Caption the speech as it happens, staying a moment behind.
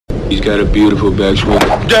He's got a beautiful backswing.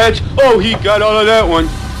 He got all of that one.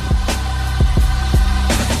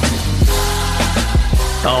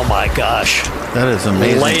 Oh my gosh. That is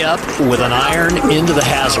amazing. Layup with an iron into the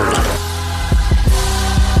hazard.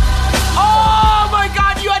 Oh my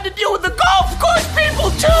God, you had to deal with the golf course people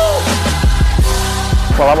too!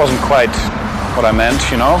 Well, that wasn't quite what I meant,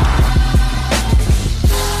 you know.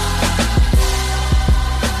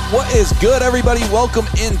 What is good, everybody? Welcome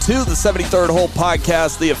into the 73rd Hole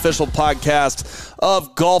Podcast, the official podcast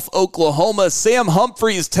of Golf Oklahoma. Sam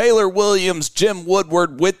Humphreys, Taylor Williams, Jim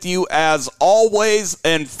Woodward with you as always.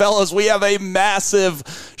 And fellas, we have a massive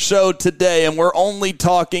show today, and we're only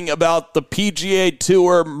talking about the PGA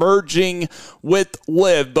Tour merging with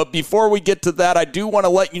LIV. But before we get to that, I do want to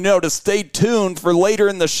let you know to stay tuned for later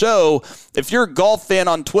in the show. If you're a golf fan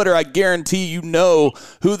on Twitter, I guarantee you know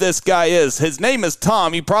who this guy is. His name is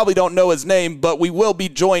Tom. You probably don't know his name, but we will be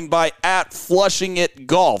joined by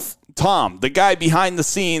 @FlushingItGolf. Tom, the guy behind the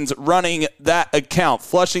scenes running that account.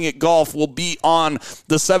 Flushing It Golf will be on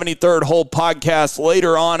the 73rd Hole Podcast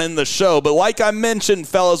later on in the show. But like I mentioned,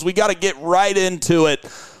 fellas, we got to get right into it.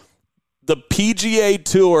 The PGA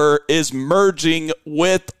Tour is merging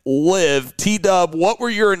with LIV. T-Dub, what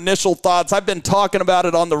were your initial thoughts? I've been talking about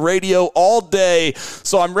it on the radio all day,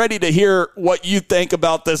 so I'm ready to hear what you think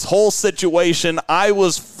about this whole situation. I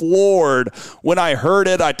was floored when I heard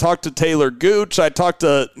it. I talked to Taylor Gooch. I talked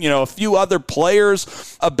to a few other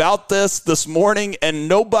players about this morning, and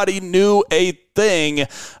nobody knew a thing.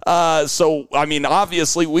 So, I mean,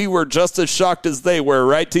 obviously, we were just as shocked as they were,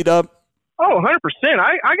 right, T-Dub? Oh, 100%.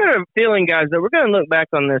 I got a feeling, guys, that we're going to look back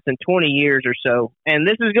on this in 20 years or so, and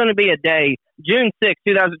this is going to be a day, June 6,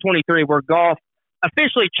 2023, where golf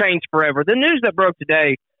officially changed forever. The news that broke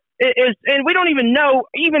today is, and we don't even know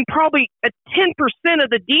even probably 10% of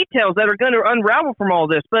the details that are going to unravel from all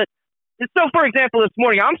this. But so, for example, this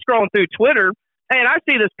morning, I'm scrolling through Twitter, and I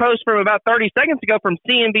see this post from about 30 seconds ago from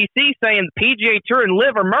CNBC saying the PGA Tour and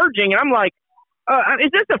LIV are merging, and I'm like,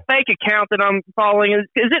 is this a fake account that I'm following? Is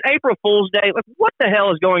it April Fool's Day? Like, what the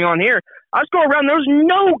hell is going on here? I was going around. There's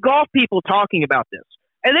no golf people talking about this.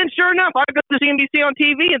 And then, sure enough, I go to CNBC on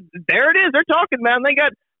TV, and there it is. They're talking about it. They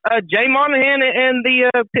got Jay Monahan and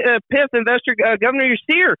the PIF investor, Governor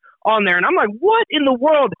Yasir, on there. And I'm like, what in the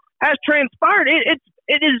world has transpired? It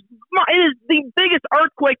is the biggest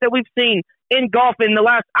earthquake that we've seen in golf in the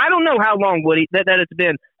last, I don't know how long, Woody, that it's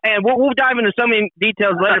been. And we'll dive into so many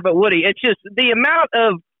details later, but Woody, it's just the amount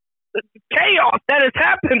of chaos that has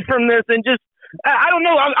happened from this, and just, I don't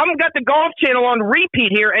know, I've got the Golf Channel on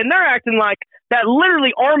repeat here, and they're acting like that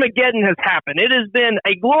literally Armageddon has happened. It has been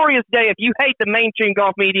a glorious day. If you hate the mainstream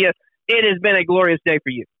golf media, it has been a glorious day for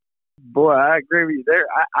you. Boy, I agree with you there.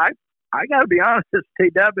 I got to be honest,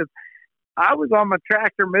 T-W, I was on my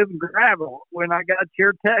tractor moving gravel when I got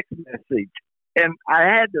your text message. And I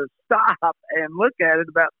had to stop and look at it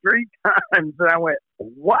about 3 times. And I went,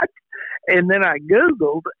 what? And then I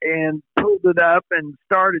Googled and pulled it up and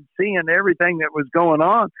started seeing everything that was going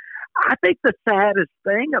on. I think the saddest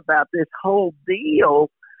thing about this whole deal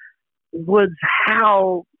was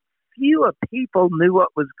how few people knew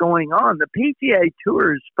what was going on. The PGA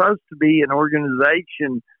Tour is supposed to be an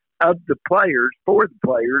organization of the players, for the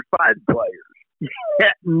players, by the players.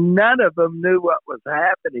 Yet none of them knew what was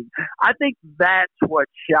happening. I think that's what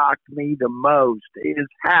shocked me the most, is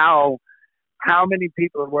how many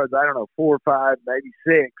people it was, I don't know, 4 or 5, maybe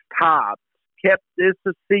 6 tops, kept this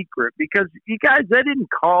a secret. Because you guys, they didn't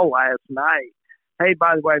call last night, hey,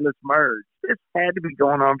 by the way, let's merge. This had to be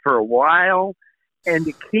going on for a while. And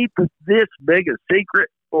to keep this big a secret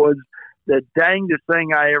was the dangest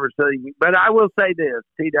thing I ever seen. But I will say this,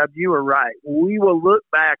 TW, you are right. We will look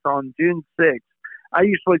back on June 6th. I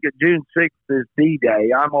used to look at June 6th as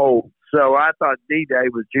D-Day. I'm old, so I thought D-Day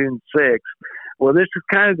was June 6th. Well, this is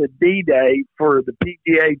kind of the D-Day for the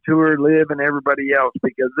PGA Tour, LIV, and everybody else,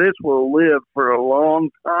 because this will live for a long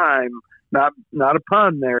time. Not a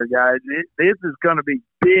pun there, guys. This is going to be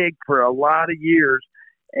big for a lot of years.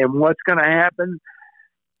 And what's going to happen?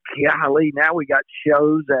 Golly, now we got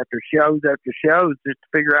shows after shows after shows just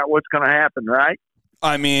to figure out what's going to happen, right?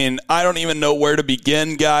 I mean, I don't even know where to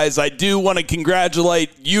begin, guys. I do want to congratulate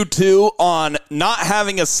you two on not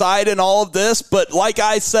having a side in all of this, but like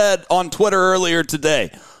I said on Twitter earlier today,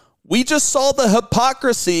 we just saw the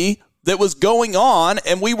hypocrisy that was going on,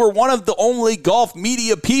 and we were one of the only golf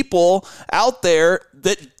media people out there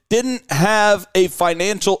that didn't have a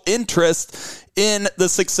financial interest in the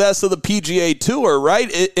success of the PGA Tour,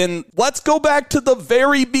 right? And let's go back to the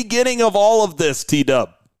very beginning of all of this,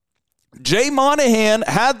 T-Dub. Jay Monahan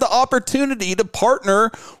had the opportunity to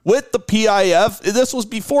partner with the PIF. This was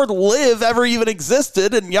before LIV ever even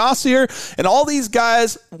existed, and Yasir and all these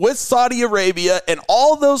guys with Saudi Arabia, and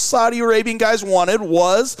all those Saudi Arabian guys wanted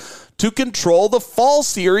was to control the fall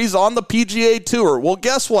series on the PGA Tour. Well,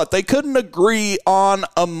 guess what? They couldn't agree on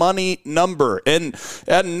a money number, and it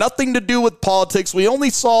had nothing to do with politics. We only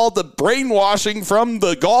saw the brainwashing from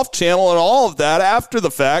the Golf Channel and all of that after the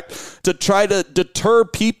fact to try to deter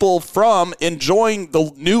people from enjoying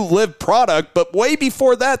the new LIV product. But way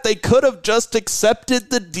before that, they could have just accepted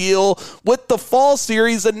the deal with the fall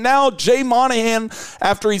series. And now Jay Monahan,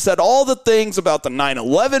 after he said all the things about the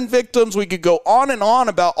 9/11 victims, we could go on and on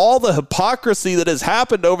about all the hypocrisy that has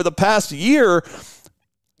happened over the past year.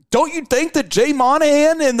 Don't you think that Jay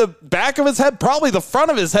Monahan, in the back of his head, probably the front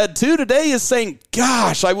of his head too, today is saying,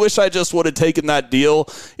 gosh, I wish I just would have taken that deal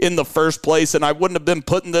in the first place and I wouldn't have been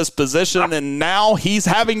put in this position. And now he's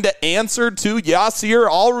having to answer to Yasir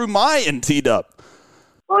Al-Rumayyan and T-Dub.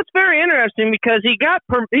 Well, it's very interesting because he's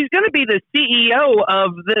going to be the CEO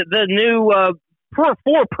of the new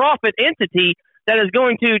for-profit entity that is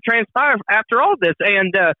going to transpire after all this.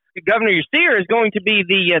 And Governor Yasir is going to be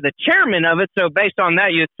the chairman of it. So based on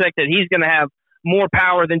that, you expect that he's going to have more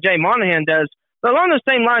power than Jay Monahan does. But along those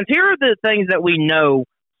same lines, here are the things that we know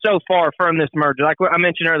so far from this merger. Like I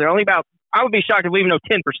mentioned earlier, I would be shocked if we even know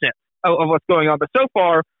 10% of what's going on. But so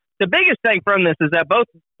far, the biggest thing from this is that both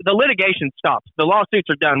the litigation stops. The lawsuits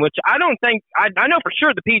are done, which I don't think – I know for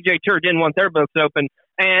sure the PGA Tour didn't want their books open.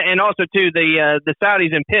 And also, too, the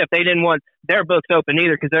Saudis and PIF, they didn't want their books open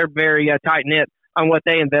either because they're very tight-knit on what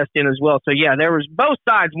they invest in as well. So, yeah, there was both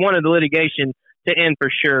sides wanted the litigation to end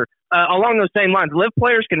for sure. Along those same lines, LIV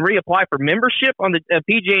players can reapply for membership on the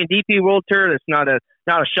PGA and DP World Tour. That's not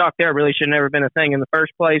a shock there. It really should have never been a thing in the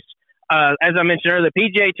first place. As I mentioned earlier, the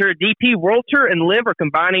PGA Tour, DP World Tour, and LIV are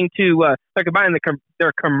combining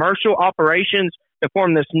their commercial operations to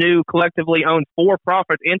form this new collectively owned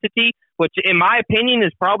for-profit entity, which in my opinion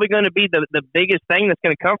is probably going to be the biggest thing that's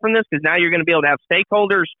going to come from this, because now you're going to be able to have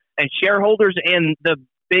stakeholders and shareholders in the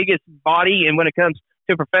biggest body and when it comes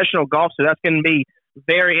to professional golf. So that's going to be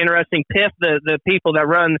very interesting. PIF, the people that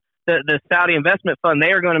run the Saudi investment fund,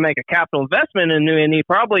 they are going to make a capital investment in New Eni,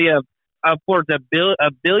 probably upwards of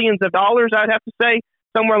billions of dollars, I'd have to say,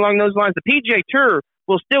 somewhere along those lines. The PGA Tour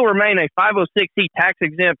will still remain a 506c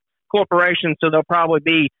tax-exempt corporation, so they'll probably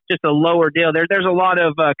be just a lower deal. There's a lot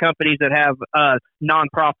of companies that have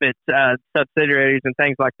nonprofit subsidiaries and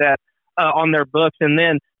things like that on their books. And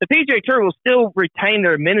then the PGA Tour will still retain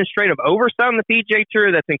their administrative oversight on the PGA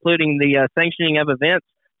Tour. That's including the sanctioning of events.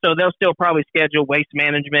 So they'll still probably schedule waste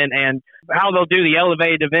management and how they'll do the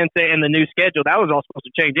elevated events and the new schedule. That was all supposed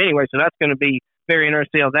to change anyway, so that's going to be very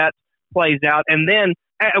interesting how that plays out. And then,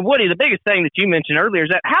 Woody, the biggest thing that you mentioned earlier is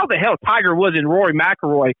that how the hell Tiger Woods and Rory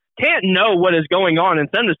McIlroy can't know what is going on and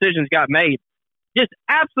some decisions got made. Just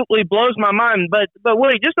absolutely blows my mind. But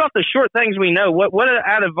Woody, just off the short things we know, what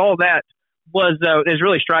out of all that is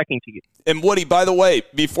really striking to you? And Woody, by the way,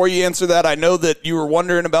 before you answer that, I know that you were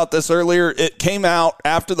wondering about this earlier. It came out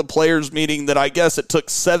after the players' meeting that I guess it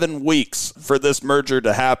took 7 weeks for this merger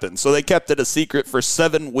to happen. So they kept it a secret for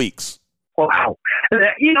 7 weeks. Wow.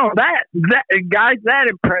 You know, that guys, that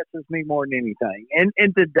impresses me more than anything. And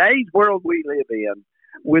in today's world we live in,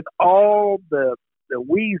 with all the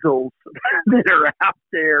weasels that are out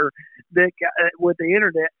there, that with the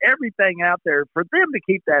internet, everything out there, for them to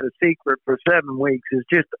keep that a secret for 7 weeks is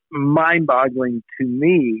just mind-boggling to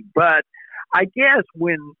me. But I guess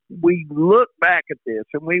when we look back at this,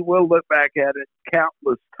 and we will look back at it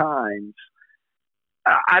countless times,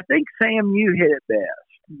 I think, Sam, you hit it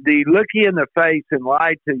best. The look you in the face and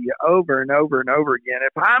lie to you over and over and over again.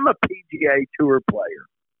 If I'm a PGA Tour player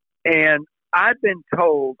and I've been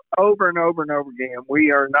told over and over and over again,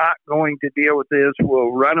 we are not going to deal with this.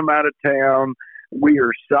 We'll run them out of town. We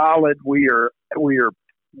are solid. We're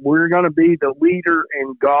going to be the leader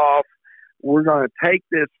in golf. We're going to take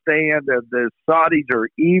this stand of the Saudis are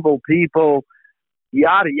evil people.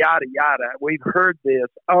 Yada, yada, yada. We've heard this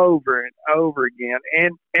over and over again.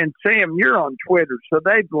 And Sam, you're on Twitter, so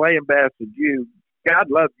they've lambasted you. God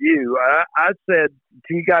love you. I said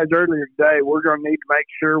to you guys earlier today, we're going to need to make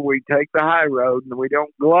sure we take the high road and we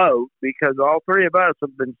don't gloat, because all three of us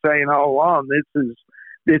have been saying all along,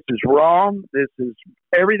 this is wrong. This is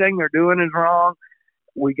everything they're doing is wrong.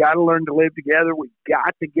 We got to learn to live together. We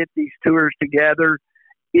got to get these tours together.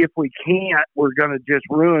 If we can't, we're going to just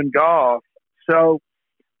ruin golf. So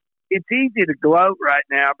it's easy to gloat right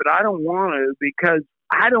now, but I don't want to, because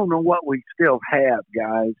I don't know what we still have,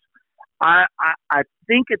 guys. I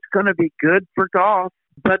think it's going to be good for golf.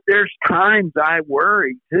 But there's times I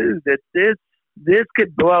worry too that this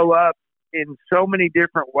could blow up in so many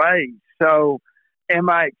different ways. So am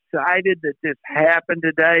I excited that this happened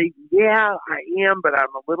today? Yeah, I am, but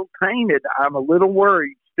I'm a little tainted. I'm a little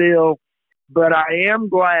worried still, but I am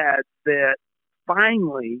glad that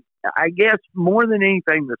finally, I guess more than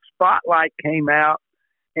anything, the spotlight came out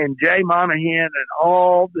and Jay Monahan and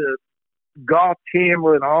all the Golf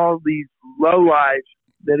Channel and all these lowlifes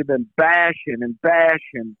that have been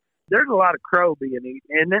bashing. There's a lot of crow being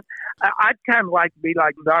eaten, isn't it? I'd kind of like to be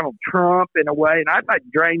like Donald Trump in a way, and I'd like to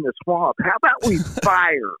drain the swamp. How about we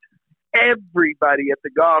fire everybody at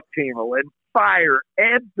the Golf Channel and fire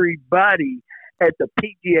everybody at the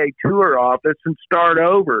PGA Tour office and start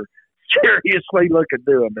over? Seriously look at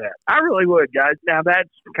doing that. I really would, guys. Now, that's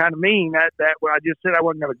kind of mean. That what I just said I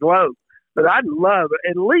wasn't going to gloat. But I'd love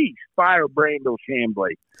at least fire Brandel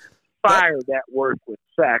Chamblee. Fire that worthless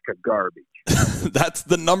sack of garbage. That's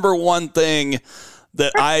the number one thing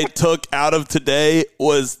that I took out of today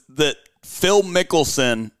was that Phil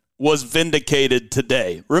Mickelson was vindicated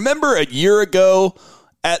today. Remember a year ago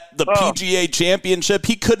at the PGA Championship,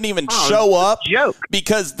 he couldn't even show up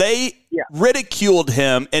because they ridiculed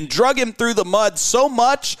him and drug him through the mud so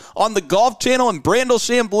much on the Golf Channel, and Brandel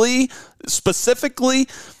Chamblee specifically,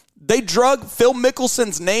 they drug Phil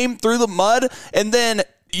Mickelson's name through the mud. And then,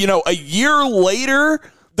 a year later,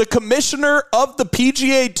 the commissioner of the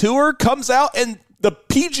PGA Tour comes out and the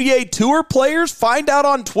PGA Tour players find out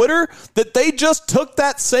on Twitter that they just took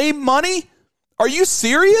that same money. Are you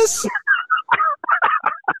serious?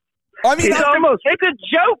 I mean, it's a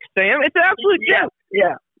joke, Sam. It's an absolute joke.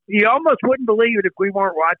 Yeah. You almost wouldn't believe it if we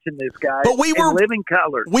weren't watching this, guy. But we were living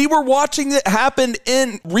color. We were watching it happen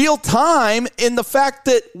in real time, in the fact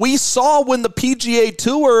that we saw when the PGA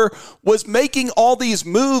Tour was making all these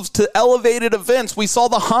moves to elevated events. We saw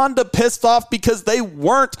the Honda pissed off because they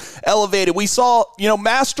weren't elevated. We saw,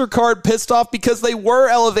 MasterCard pissed off because they were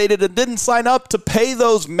elevated and didn't sign up to pay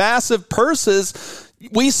those massive purses.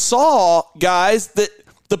 We saw, guys, that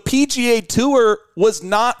the PGA Tour was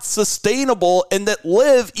not sustainable, and that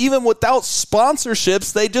LIV, even without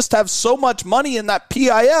sponsorships, they just have so much money in that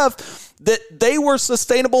PIF that they were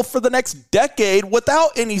sustainable for the next decade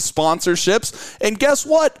without any sponsorships. And guess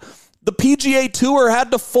what? The PGA Tour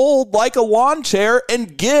had to fold like a lawn chair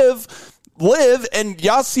and give LIV and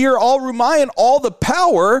Yasir Al-Rumayyan all the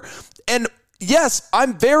power. And yes,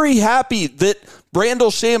 I'm very happy that Brandel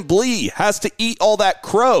Chamblee has to eat all that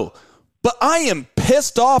crow. But I am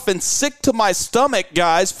pissed off and sick to my stomach,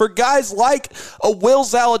 guys, for guys like a Will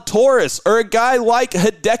Zalatoris or a guy like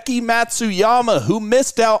Hideki Matsuyama, who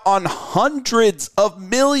missed out on hundreds of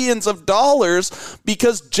millions of dollars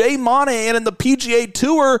because Jay Monahan and the PGA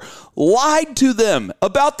Tour lied to them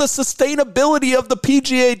about the sustainability of the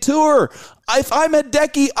PGA Tour. If I'm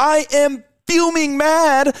Hideki, I am fuming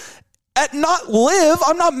mad at not LIV.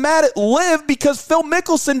 I'm not mad at LIV because Phil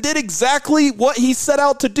Mickelson did exactly what he set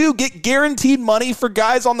out to do, get guaranteed money for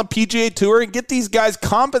guys on the PGA Tour and get these guys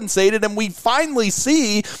compensated. And we finally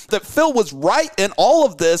see that Phil was right in all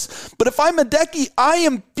of this. But if I'm Hideki, I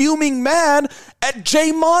am fuming mad at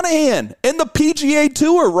Jay Monahan and the PGA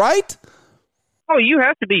Tour, right? Oh, you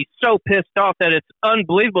have to be so pissed off that it's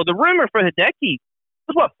unbelievable. The rumor for Hideki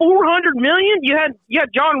was $400 million? You had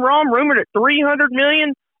John Rahm rumored at $300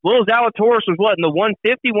 million. Will Zalatoris was in the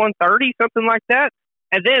 150, 130, something like that.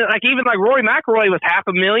 And then even Rory McIlroy was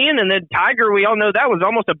 $500,000, and then Tiger, we all know that was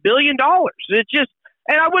almost $1 billion. It's just,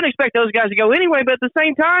 and I wouldn't expect those guys to go anyway, but at the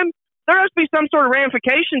same time, there has to be some sort of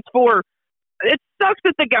ramifications for. It sucks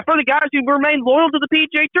that for the guys who remain loyal to the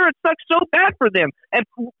PGA Tour, it sucks so bad for them. And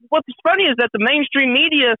what's funny is that the mainstream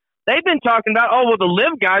media, they've been talking about, the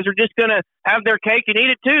LIV guys are just going to have their cake and eat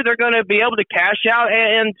it too. They're going to be able to cash out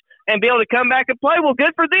and be able to come back and play. Well,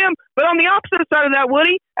 good for them. But on the opposite side of that,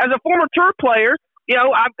 Woody, as a former tour player,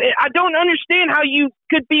 I don't understand how you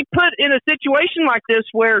could be put in a situation like this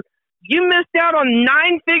where you missed out on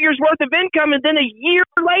 9 figures worth of income, and then a year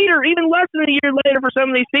later, even less than a year later for some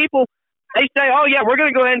of these people, they say, oh, yeah, we're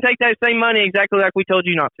going to go ahead and take that same money exactly like we told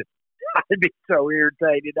you not to. I'd be so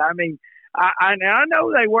irritated. I mean, I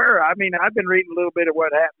know they were. I mean, I've been reading a little bit of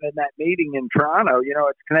what happened in that meeting in Toronto.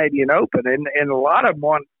 It's Canadian Open, and a lot of them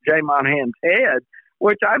want Jay Monahan's head,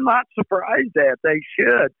 which I'm not surprised at. They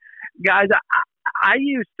should. Guys, I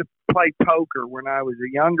used to play poker when I was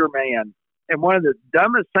a younger man, and one of the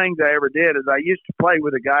dumbest things I ever did is I used to play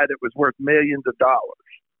with a guy that was worth millions of dollars,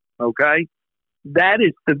 okay? That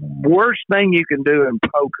is the worst thing you can do in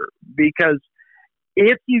poker because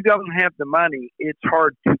if you don't have the money, it's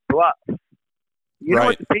hard to bluff. You know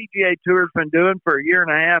what the PGA Tour's been doing for a year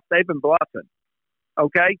and a half? They've been bluffing.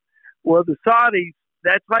 Okay? Well, the Saudis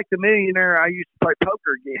that's like the millionaire I used to play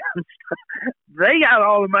poker against. They got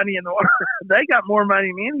all the money in the world. They got more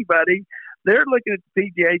money than anybody. They're looking at the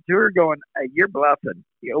PGA Tour going, hey, you're bluffing.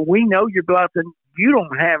 We know you're bluffing. You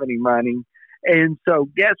don't have any money. And so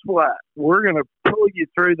guess what? We're going to pull you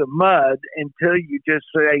through the mud until you just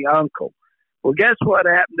say uncle. Well, guess what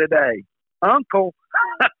happened today? Uncle,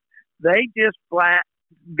 they just flat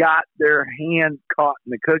got their hand caught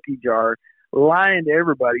in the cookie jar, lying to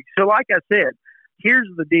everybody. So like I said, here's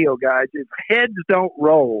the deal, guys. If heads don't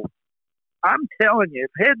roll, I'm telling you,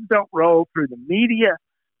 if heads don't roll through the media,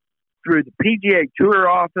 through the PGA Tour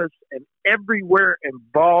office, and everywhere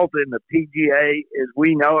involved in the PGA as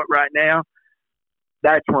we know it right now,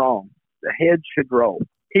 that's wrong. The heads should roll.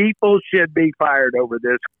 People should be fired over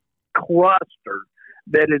this cluster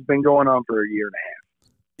that has been going on for a year and a half.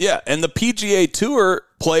 Yeah, and the PGA Tour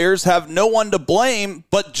players have no one to blame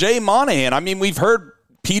but Jay Monahan. I mean, we've heard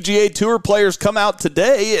PGA Tour players come out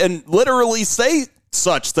today and literally say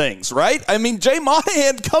such things, right? I mean, Jay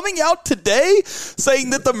Monahan coming out today saying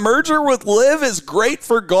that the merger with LIV is great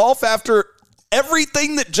for golf after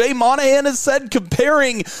everything that Jay Monahan has said,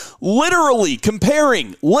 literally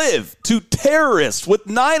comparing LIV to terrorists with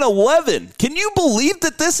 9/11. Can you believe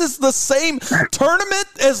that this is the same tournament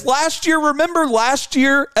as last year? Remember last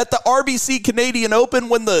year at the RBC Canadian Open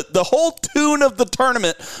when the whole tune of the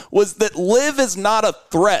tournament was that LIV is not a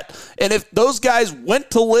threat. And if those guys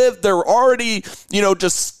went to LIV, they're already,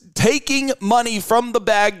 just taking money from the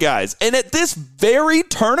bad guys. And at this very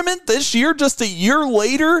tournament this year, just a year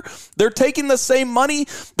later, they're taking the same money.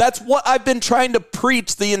 That's what I've been trying to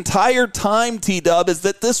preach the entire time, T-Dub, is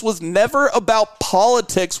that this was never about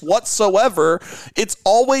politics whatsoever. It's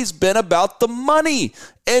always been about the money.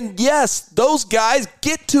 And yes, those guys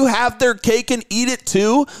get to have their cake and eat it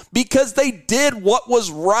too because they did what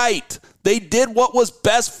was right. They did what was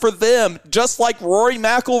best for them, just like Rory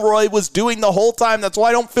McIlroy was doing the whole time. That's why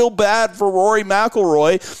I don't feel bad for Rory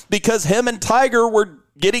McIlroy, because him and Tiger were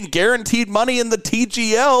getting guaranteed money in the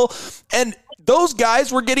TGL, and those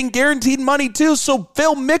guys were getting guaranteed money too. So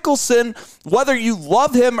Phil Mickelson, whether you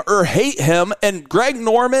love him or hate him, and Greg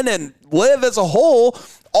Norman and LIV as a whole,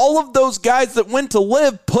 all of those guys that went to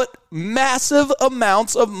LIV put massive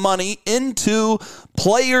amounts of money into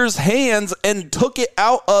players' hands and took it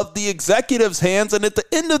out of the executives' hands. And at the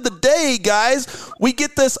end of the day, guys, we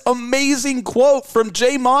get this amazing quote from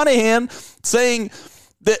Jay Monahan saying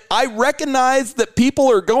that I recognize that people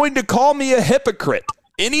are going to call me a hypocrite.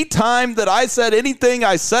 Anytime that I said anything,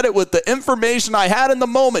 I said it with the information I had in the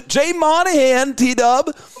moment. Jay Monahan,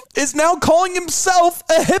 T-Dub, is now calling himself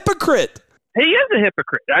a hypocrite. He is a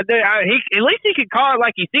hypocrite. At least he can call it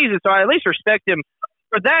like he sees it, so I at least respect him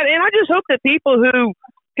for that. And I just hope that people who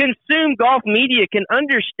consume golf media can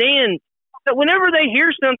understand that whenever they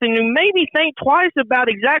hear something new, maybe think twice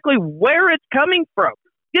about exactly where it's coming from.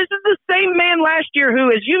 This is the same man last year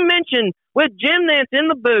who, as you mentioned, with Jim Nantz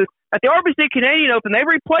in the booth at the RBC Canadian Open, they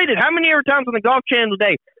replayed it how many other times on the Golf Channel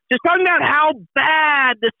today, just talking about how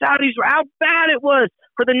bad the Saudis were, how bad it was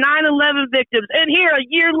for the 9/11 victims. And here, a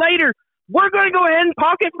year later, we're going to go ahead and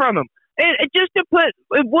pocket from him. And just to put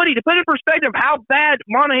in perspective how bad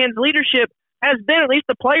Monahan's leadership has been, at least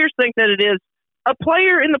the players think that it is, a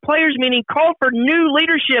player in the players' meeting called for new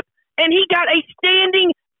leadership, and he got a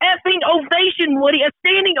standing effing ovation, Woody, a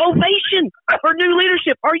standing ovation for new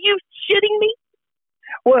leadership. Are you shitting me?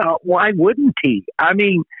 Well, why wouldn't he? I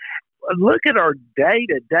mean, look at our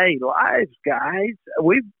day-to-day lives, guys.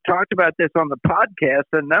 We've talked about this on the podcast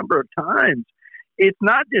a number of times. It's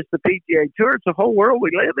not just the PGA Tour, it's the whole world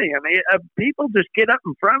we live in. People just get up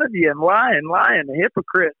in front of you and lie,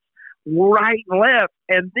 hypocrites right and left.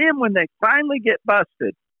 And then when they finally get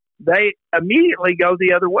busted, they immediately go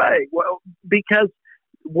the other way. Well, because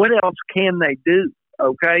what else can they do?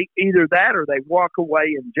 Okay? Either that or they walk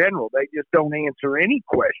away in general. They just don't answer any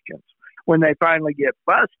questions when they finally get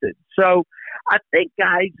busted. So I think,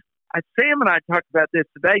 guys, Sam and I talked about this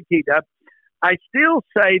today, T-Dub. I still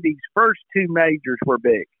say these first two majors were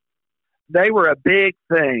big. They were a big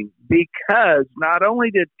thing because not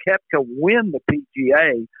only did Koepka win the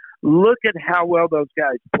PGA, look at how well those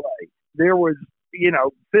guys played. There was,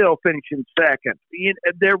 Phil finishing second.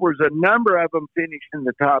 There was a number of them finishing in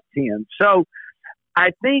the top 10. So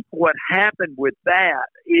I think what happened with that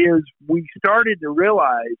is we started to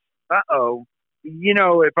realize,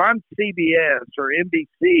 if I'm CBS or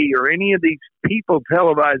NBC or any of these people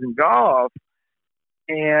televising golf,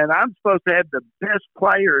 and I'm supposed to have the best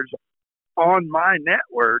players on my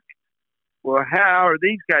network, well, how are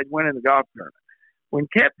these guys winning the golf tournament? When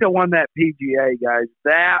Koepka won that PGA, guys,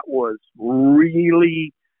 that was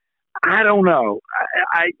really, I don't know.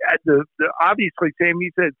 Obviously, Sam,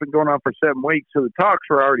 you said it's been going on for 7 weeks, so the talks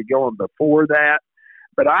were already going before that.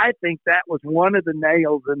 But I think that was one of the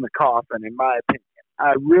nails in the coffin, in my opinion.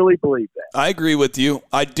 I really believe that. I agree with you.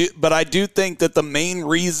 I do think that the main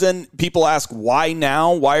reason people ask why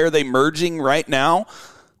now, why are they merging right now?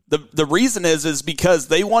 The reason is because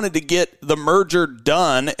they wanted to get the merger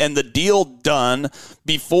done and the deal done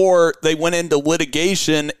before they went into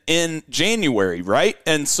litigation in January, right?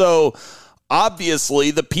 And so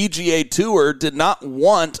obviously the PGA Tour did not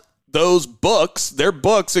want their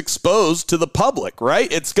books exposed to the public,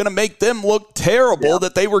 right? It's going to make them look terrible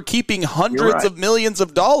that they were keeping hundreds of millions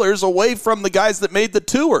of dollars away from the guys that made the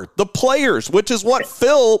tour, the players, which is what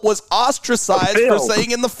Phil was ostracized for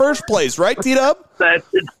saying in the first place, right, T-Dub?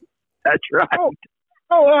 That's right. Oh,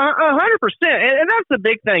 100%. And that's the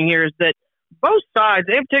big thing here is that both sides,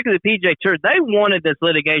 in particular the PGA Tour, they wanted this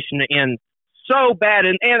litigation to end so bad.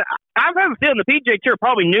 And I have a feeling the PGA Tour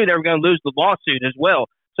probably knew they were going to lose the lawsuit as well.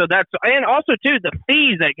 So and also, too, the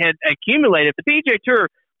fees that had accumulated. If the PGA Tour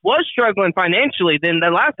was struggling financially, then the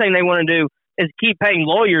last thing they want to do is keep paying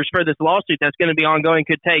lawyers for this lawsuit that's going to be ongoing,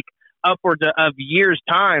 could take upwards of years'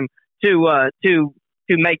 time to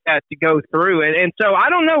make that to go through. And so I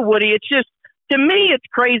don't know, Woody. It's just, to me, it's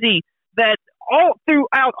crazy that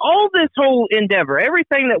throughout all this whole endeavor,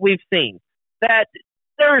 everything that we've seen, that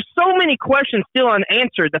there are so many questions still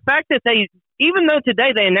unanswered. The fact that even though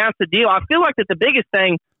today they announced the deal, I feel like that the biggest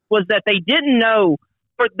thing was that they didn't know,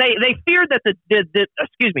 or they feared that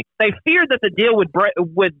they feared that the deal would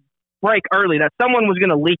break early, that someone was going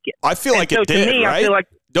to leak it. I feel like it did, right? I feel like,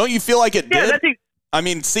 don't you feel like it did? I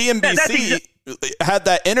mean, CNBC had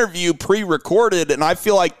that interview pre-recorded, and I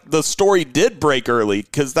feel like the story did break early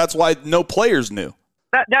because that's why no players knew.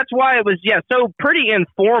 That's why it was, so pretty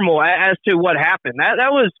informal as to what happened.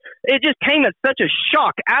 It just came as such a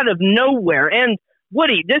shock out of nowhere. And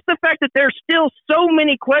Woody, just the fact that there's still so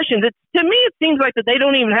many questions, to me it seems like that they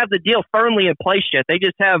don't even have the deal firmly in place yet. They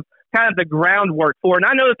just have kind of the groundwork for it. And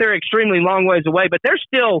I know that they're extremely long ways away, but there's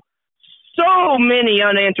still so many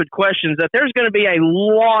unanswered questions that there's going to be a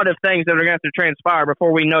lot of things that are going to have to transpire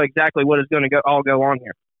before we know exactly what is going to all go on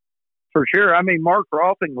here. For sure. I mean, Mark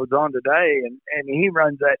Rolfing was on today, and he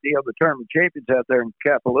runs that deal, the Tournament Champions out there in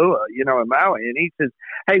Kapalua, in Maui. And he says,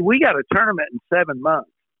 hey, we got a tournament in 7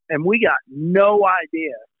 months, and we got no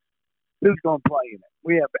idea who's going to play in it.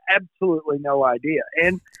 We have absolutely no idea.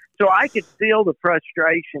 And so I could feel the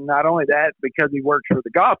frustration, not only that, because he works for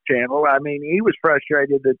the Golf Channel. I mean, he was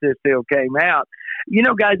frustrated that this deal came out.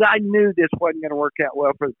 Guys, I knew this wasn't going to work out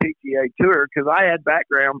well for the PGA Tour because I had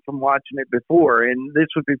background from watching it before, and this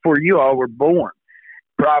was before you all were born,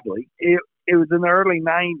 probably. It was in the early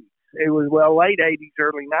 90s. It was, late 80s,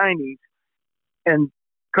 early 90s, and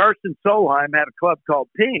Karsten Solheim had a club called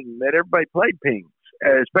Ping that everybody played Pings,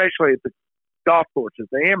 especially at the golf courses.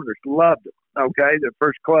 The amateurs loved them, okay? The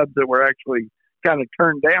first clubs that were actually kind of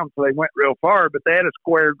turned down, so they went real far, but they had a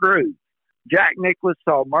square groove. Jack Nicklaus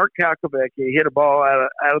saw Mark Calcavecchia hit a ball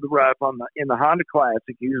out of the rough in the Honda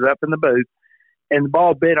Classic. He was up in the booth, and the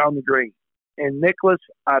ball bit on the green. And Nicklaus,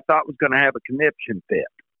 I thought, was going to have a conniption fit.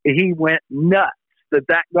 He went nuts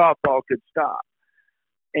that golf ball could stop.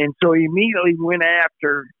 And so he immediately went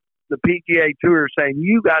after the PGA Tour saying,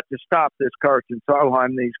 you got to stop this Karsten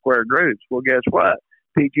Solheim, these square grooves. Well, guess what?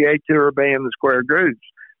 PGA Tour banned the square grooves.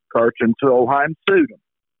 Karsten Solheim sued him.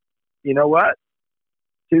 You know what?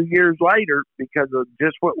 2 years later, because of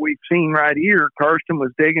just what we've seen right here, Karsten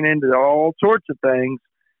was digging into all sorts of things.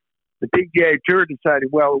 The PGA Tour decided,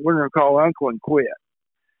 well, we're going to call Uncle and quit.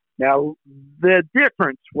 Now, the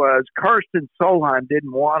difference was Karsten Solheim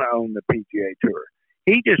didn't want to own the PGA Tour.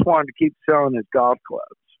 He just wanted to keep selling his golf clubs.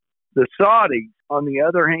 The Saudis, on the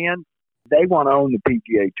other hand, they want to own the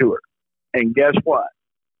PGA Tour. And guess what?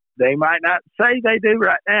 They might not say they do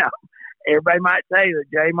right now. Everybody might say that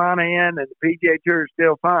Jay Monahan and the PGA Tour is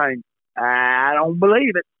still fine. I don't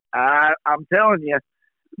believe it. I'm telling you,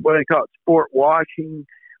 what they call it, sport washing,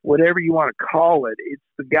 whatever you want to call it. It's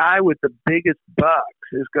the guy with the biggest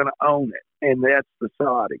bucks is going to own it, and that's the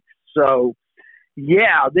Saudis. So,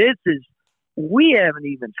 yeah, we haven't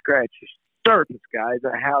even scratched the surface, guys,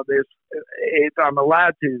 of how this, if I'm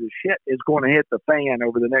allowed to, the shit is going to hit the fan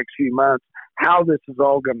over the next few months, how this is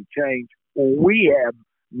all going to change. We have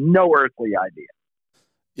no earthly idea.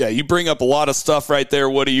 Yeah, you bring up a lot of stuff right there,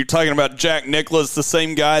 Woody. You're talking about Jack Nicklaus, the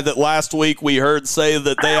same guy that last week we heard say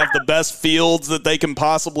that they have the best fields that they can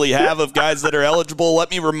possibly have of guys that are eligible. Let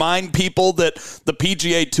me remind people that the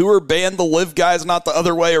PGA Tour banned the LIV guys, not the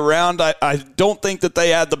other way around. I don't think that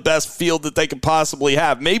they had the best field that they could possibly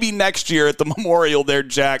have. Maybe next year at the Memorial there,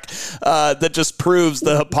 Jack, that just proves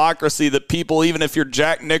the hypocrisy that people, even if you're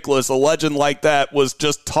Jack Nicklaus, a legend like that, was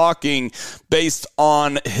just talking based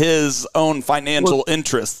on his own financial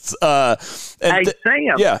interests. Sam,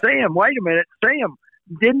 wait a minute. Sam,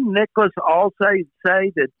 didn't Nicklaus also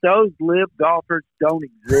say that those LIV golfers don't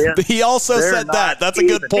exist? He also said that. That's a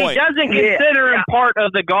good point. He doesn't consider him part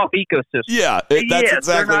of the golf ecosystem. Yeah, that's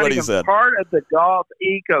exactly what he said. Part of the golf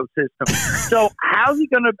ecosystem. So how's he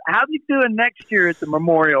doing next year at the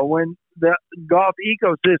Memorial when the golf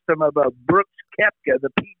ecosystem of Brooks Koepka, the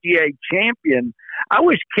PGA champion? I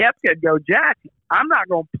wish Koepka would go, Jack, I'm not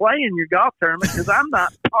going to play in your golf tournament because I'm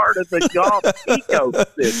not part of the golf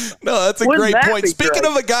ecosystem. No, that's a great point. Speaking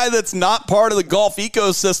of a guy that's not part of the golf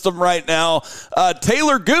ecosystem right now,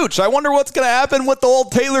 Taylor Gooch. I wonder what's going to happen with the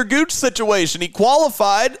old Taylor Gooch situation. He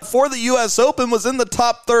qualified for the U.S. Open, was in the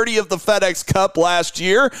top 30 of the FedEx Cup last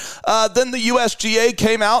year. Then the USGA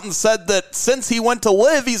came out and said that since he went to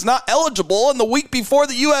LIV, he's not eligible. And the week before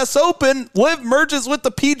the U.S. Open, LIV merges with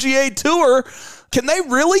the PGA Tour. Can they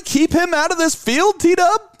really keep him out of this field,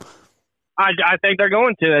 T-Dub? I think they're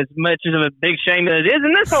going to, as much of a big shame as it is.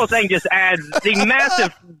 And this whole thing just adds the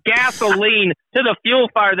massive gasoline to the fuel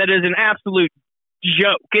fire that is an absolute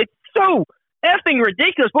joke. It's so effing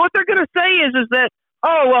ridiculous. But what they're going to say is that,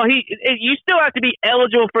 oh, well, you still have to be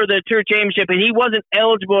eligible for the Tour Championship, and he wasn't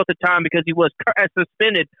eligible at the time because he was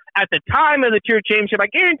suspended at the time of the Tour Championship. I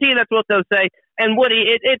guarantee you that's what they'll say. And Woody,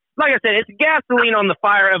 it's like I said, it's gasoline on the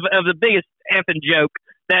fire of the biggest effing joke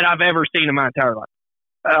that I've ever seen in my entire life.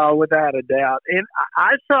 Oh, without a doubt. And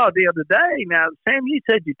I saw the other day, now, Sam, you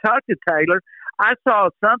said you talked to Taylor. I saw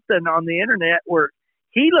something on the internet where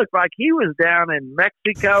he looked like he was down in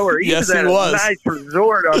Mexico or he was at a nice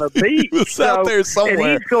resort on a beach. He was out there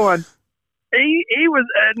somewhere. And he's going, he was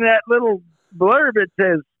in that little blurb that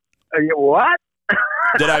says, what?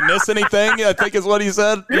 Did I miss anything? I think is what he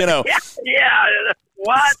said. You know. Yeah.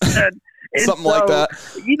 What? And something like that.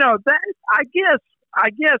 You know, that I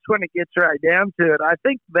guess when it gets right down to it, I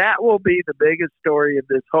think that will be the biggest story of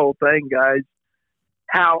this whole thing, guys.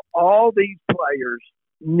 How all these players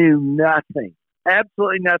knew nothing,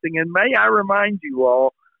 absolutely nothing. And may I remind you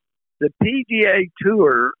all, the PGA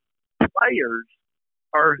Tour players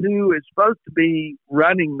are who is supposed to be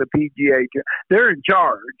running the PGA Tour. They're in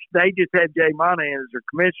charge. They just had Jay Monahan as their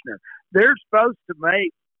commissioner. They're supposed to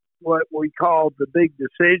make what we call the big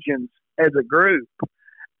decisions as a group.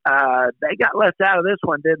 They got left out of this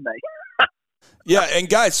one, didn't they? Yeah, and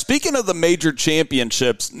guys, speaking of the major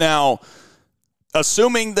championships, now,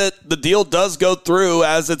 assuming that the deal does go through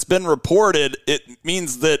as it's been reported, it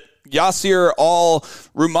means that Yasir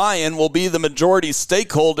Al-Rumayyan will be the majority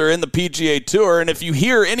stakeholder in the PGA Tour. And if you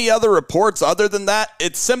hear any other reports other than that,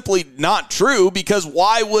 it's simply not true, because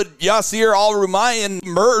why would Yasir Al-Rumayyan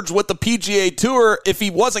merge with the PGA Tour if he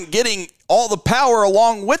wasn't getting all the power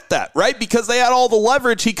along with that, right? Because they had all the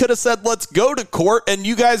leverage. He could have said, let's go to court and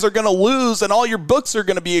you guys are going to lose and all your books are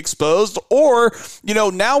going to be exposed. Or, you know,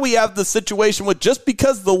 now we have the situation with just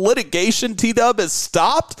because the litigation, T-Dub, is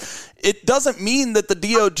stopped, it doesn't mean that the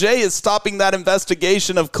DOJ is stopping that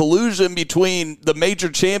investigation of collusion between the major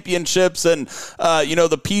championships and,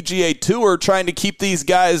 the PGA Tour, trying to keep these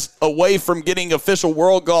guys away from getting official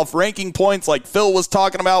world golf ranking points like Phil was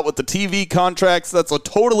talking about with the TV contracts. That's a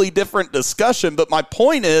totally different discussion. But my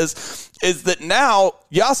point is that now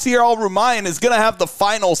Yasir Al-Rumayyan is going to have the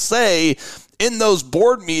final say in those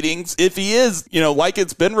board meetings if he is, like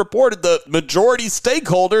it's been reported, the majority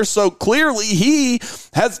stakeholder. So clearly he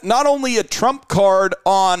has not only a trump card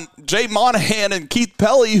on Jay Monahan and Keith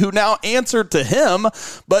Pelley, who now answer to him,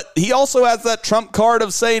 but he also has that trump card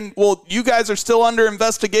of saying, well, you guys are still under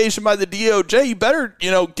investigation by the DOJ. You better,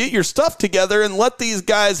 get your stuff together and let these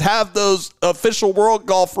guys have those official world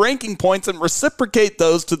golf ranking points and reciprocate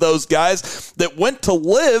those to those guys that went to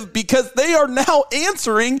LIV, because they are now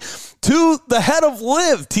answering to the head of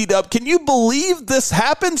LIV. T-Dub, can you believe this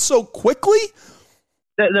happened so quickly?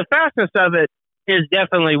 The fastness of it is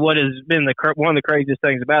definitely what has been one of the craziest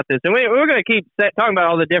things about this. And we're going to keep talking about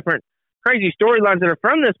all the different crazy storylines that are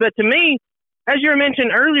from this. But to me, as you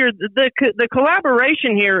mentioned earlier, the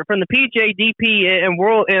collaboration here from the PGA, DP, and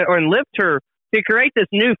LIV Tour to create this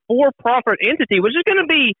new for-profit entity, which is going to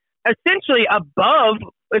be essentially above.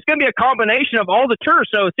 It's going to be a combination of all the tours.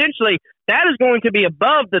 So essentially, that is going to be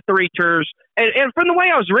above the 3 tours. And from the way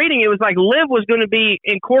I was reading, it was like LIV was going to be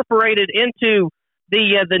incorporated into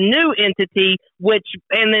the new entity,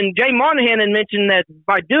 and then Jay Monahan had mentioned that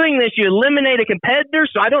by doing this, you eliminate a competitor.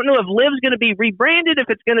 So I don't know if LIV's going to be rebranded, if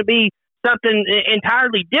it's going to be something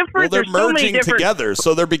entirely different. Well, they're merging together,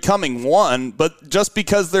 so they're becoming one. But just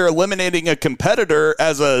because they're eliminating a competitor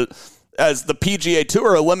as the PGA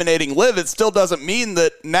Tour eliminating LIV, it still doesn't mean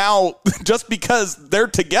that now, just because they're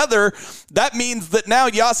together, that means that now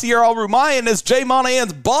Yasir Al-Rumayyan is Jay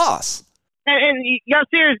Monahan's boss. And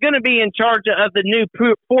Yasir is going to be in charge of the new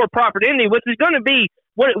for-profit entity, which is going to be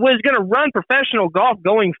what was going to run professional golf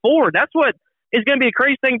going forward. That's what is going to be a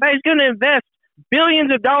crazy thing. But he's going to invest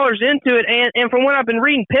billions of dollars into it, and from what I've been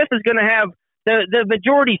reading, PIF is going to have the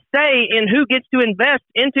majority say in who gets to invest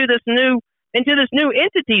into this new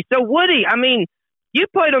entity. So, Woody, I mean, you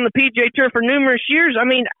played on the PGA Tour for numerous years. I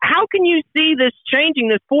mean, how can you see this changing,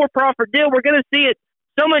 this for-profit deal? We're going to see it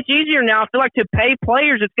so much easier now. I feel like to pay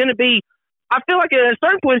players, it's going to be, I feel like at a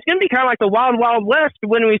certain point, it's going to be kind of like the Wild Wild West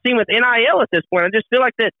when we've seen with NIL at this point. I just feel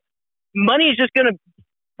like that money is just going to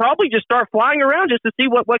probably just start flying around just to see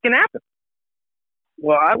what can happen.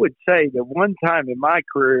 Well, I would say that one time in my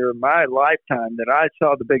career, in my lifetime, that I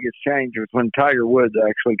saw the biggest change was when Tiger Woods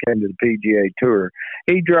actually came to the PGA Tour.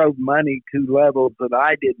 He drove money to levels that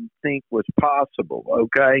I didn't think was possible,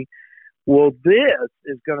 okay? Well, this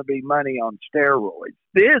is going to be money on steroids.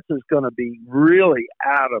 This is going to be really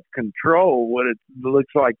out of control, what it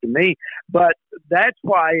looks like to me. But that's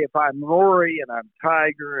why if I'm Rory and I'm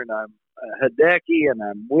Tiger and I'm Hideki and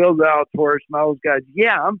I'm Will Zalatoris and all those guys,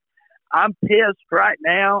 yeah, I'm pissed right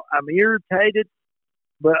now. I'm irritated.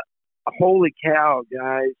 But holy cow,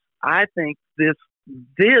 guys, I think this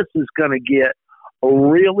is going to get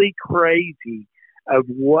really crazy of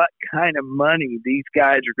what kind of money these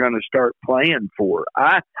guys are going to start playing for.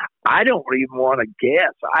 I don't even want to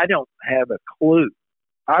guess. I don't have a clue.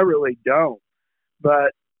 I really don't.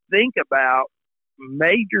 But think about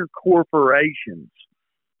major corporations.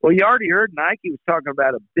 Well, you already heard Nike was talking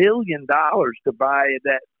about $1 billion to buy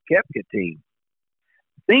that Koepka team.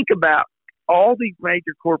 Think about all these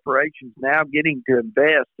major corporations now getting to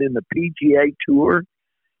invest in the PGA Tour.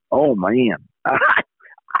 Oh, man.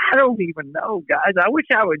 I don't even know, guys. I wish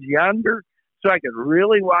I was younger so I could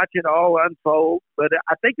really watch it all unfold. But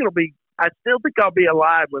I still think I'll be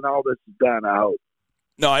alive when all this is done, I hope.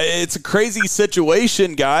 No, it's a crazy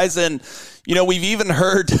situation, guys. And, we've even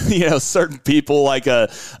heard, certain people like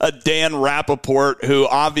a Dan Rappaport, who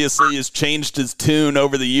obviously has changed his tune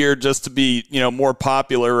over the year just to be, more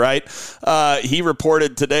popular, right? He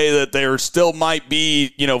reported today that there still might be,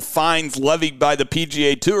 fines levied by the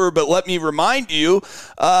PGA Tour. But let me remind you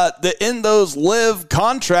that in those LIV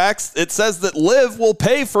contracts, it says that LIV will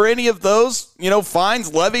pay for any of those,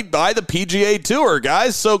 fines levied by the PGA Tour,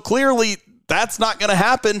 guys. So clearly, that's not going to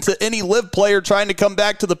happen to any LIV player trying to come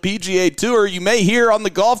back to the PGA Tour. You may hear on the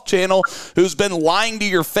Golf Channel, who's been lying to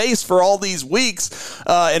your face for all these weeks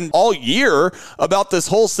and all year about this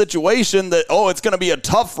whole situation that, it's going to be a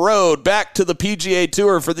tough road back to the PGA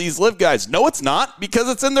Tour for these LIV guys. No, it's not, because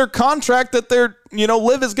it's in their contract that they're,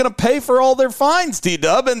 LIV is going to pay for all their fines,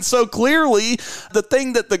 T-Dub. And so clearly, the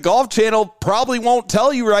thing that the Golf Channel probably won't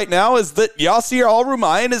tell you right now is that Yasir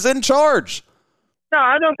Al-Rumayyan is in charge. No,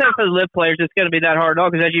 I don't think for the LIV players it's going to be that hard at all,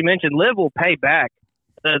 because as you mentioned, LIV will pay back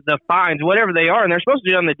the fines, whatever they are, and they're supposed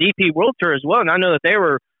to do it on the DP World Tour as well. And I know that they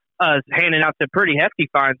were handing out some pretty hefty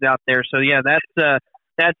fines out there. So yeah,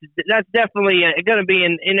 that's definitely going to be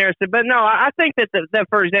in there. But no, I think that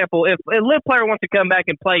for example, if a LIV player wants to come back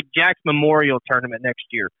and play Jack's Memorial Tournament next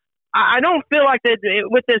year, I don't feel like that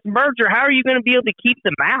with this merger. How are you going to be able to keep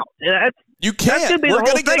them out? You can't. We're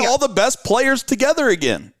going to get all the best players together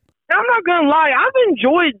again. I'm not going to lie. I've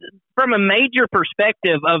enjoyed, from a major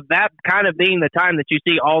perspective, of that kind of being the time that you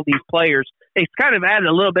see all these players. It's kind of added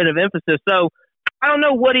a little bit of emphasis. So, I don't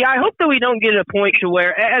know, Woody. I hope that we don't get to a point to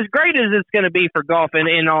where, as great as it's going to be for golf, and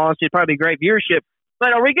in all honesty, probably great viewership,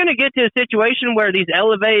 but are we going to get to a situation where these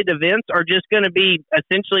elevated events are just going to be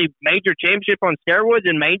essentially major championship on steroids,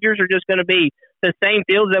 and majors are just going to be the same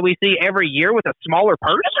fields that we see every year with a smaller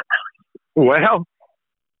purse? Well,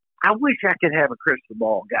 I wish I could have a crystal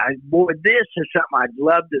ball, guys. Boy, this is something I'd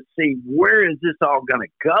love to see. Where is this all going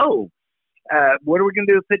to go? What are we going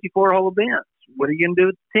to do with 54-hole events? What are you going to do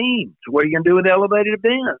with teams? What are you going to do with elevated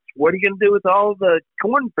events? What are you going to do with all the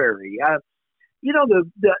Corn Ferry? How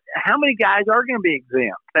many guys are going to be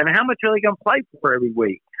exempt, and how much are they going to play for every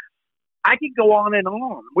week? I could go on and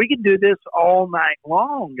on. We could do this all night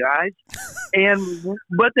long, guys.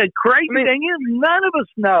 But the crazy thing is, none of us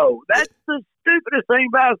know. That's the stupidest thing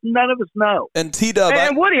about us. None of us know. And T-Dub,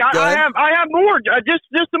 and Woody, I have more. Just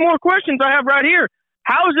some more questions I have right here.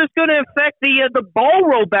 How is this going to affect the ball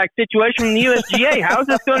rollback situation from the USGA? How is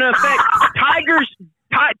this going to affect Tigers'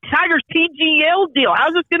 TGL deal?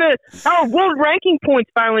 How are world ranking points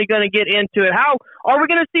finally going to get into it? How are we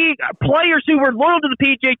going to see players who were loyal to the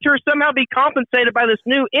PGA Tour somehow be compensated by this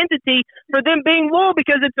new entity for them being loyal?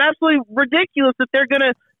 Because it's absolutely ridiculous that they're going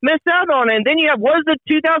to miss out on it. And then you have, what is the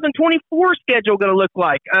 2024 schedule going to look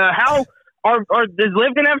like? How is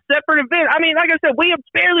Liv going to have a separate event? I mean, like I said, we have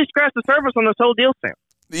barely scratched the surface on this whole deal, Sam.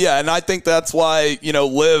 Yeah, and I think that's why,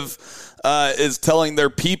 Liv is telling their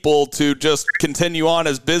people to just continue on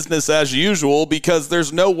as business as usual, because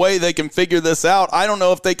there's no way they can figure this out. I don't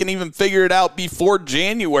know if they can even figure it out before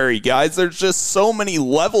January, guys. There's just so many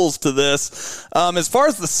levels to this. As far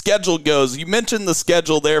as the schedule goes, you mentioned the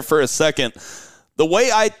schedule there for a second. The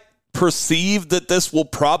way I perceive that this will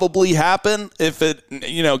probably happen, if it,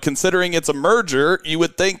 considering it's a merger, you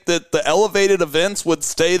would think that the elevated events would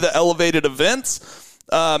stay the elevated events.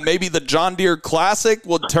 Maybe the John Deere Classic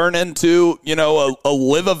would turn into, a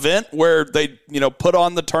Liv event where they, put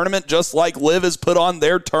on the tournament just like Liv has put on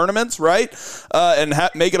their tournaments, right? And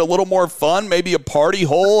make it a little more fun, maybe a party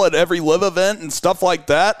hole at every Liv event and stuff like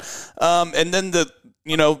that. And then the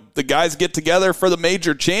guys get together for the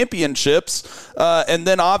major championships. And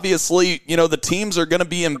then obviously, the teams are going to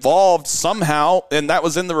be involved somehow. And that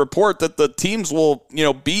was in the report that the teams will,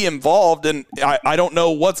 be involved. And I don't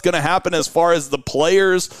know what's going to happen as far as the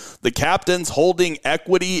players, the captains holding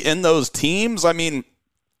equity in those teams. I mean,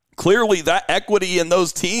 clearly that equity in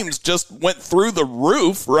those teams just went through the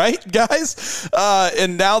roof, right, guys?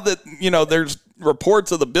 And now that, there's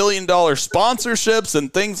reports of the $1 billion sponsorships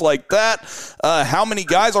and things like that. How many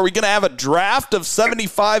guys are we going to have a draft of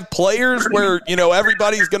 75 players where,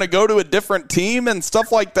 everybody's going to go to a different team and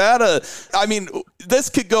stuff like that? I mean, this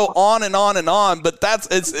could go on and on and on, but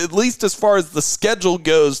it's at least as far as the schedule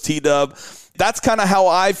goes, T-Dub. That's kind of how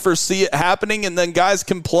I foresee it happening, and then guys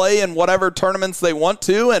can play in whatever tournaments they want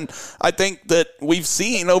to. And I think that we've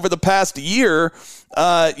seen over the past year,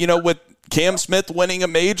 with Cam Smith winning a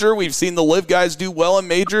major, we've seen the Liv guys do well in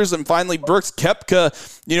majors, and finally Brooks Koepka,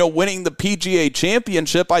 winning the PGA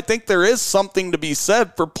Championship. I think there is something to be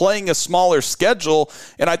said for playing a smaller schedule,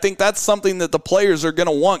 and I think that's something that the players are going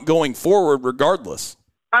to want going forward regardless.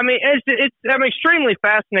 I mean, I'm extremely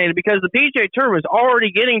fascinated because the PGA Tour was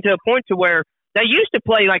already getting to a point to where they used to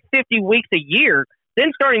play like 50 weeks a year.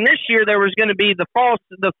 Then starting this year, there was going to be the fall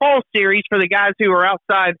series for the guys who are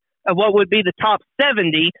outside of what would be the top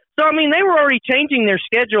 70. So, I mean, they were already changing their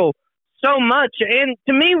schedule so much. And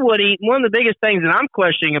to me, Woody, one of the biggest things that I'm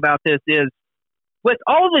questioning about this is, with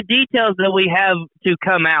all the details that we have to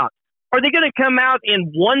come out, are they going to come out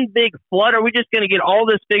in one big flood? Are we just going to get all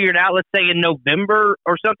this figured out, let's say in November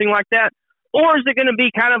or something like that? Or is it going to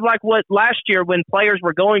be kind of like what last year when players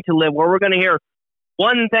were going to Live, where we're going to hear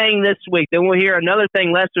one thing this week, then we'll hear another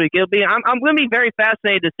thing next week? I'm going to be very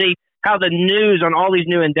fascinated to see how the news on all these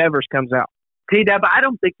new endeavors comes out. T-Dub, I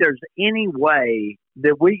don't think there's any way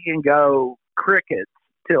that we can go crickets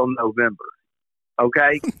till November.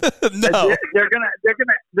 Okay, no, they're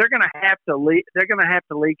gonna have to leak. They're gonna have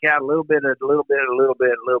to leak out a little bit,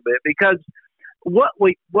 because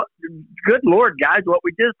good Lord, guys, what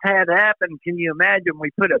we just had happen. Can you imagine?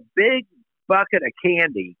 We put a big bucket of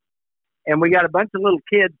candy, and we got a bunch of little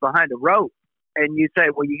kids behind a rope, and you say,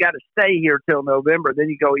 well, you got to stay here till November, then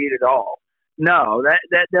you go eat it all. No,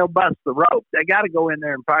 that they'll bust the rope. They got to go in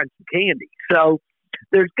there and find some candy. So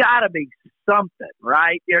there's got to be something,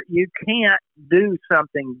 right? You can't do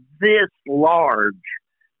something this large,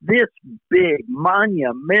 this big,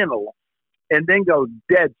 monumental, and then go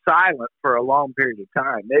dead silent for a long period of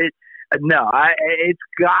time. They're going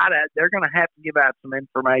to have to give out some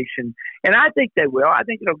information, and I think they will. I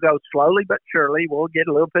think it'll go slowly but surely. We'll get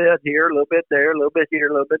a little bit here, a little bit there, a little bit here,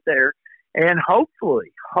 a little bit there, and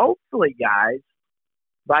hopefully, guys,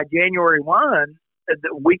 by January 1,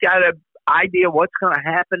 we got an idea what's going to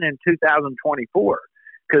happen in 2024.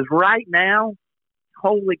 Because right now,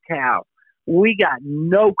 holy cow, we got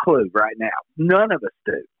no clue right now. None of us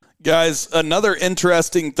do. Guys, another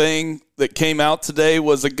interesting thing that came out today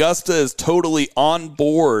was Augusta is totally on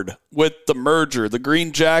board with the merger. The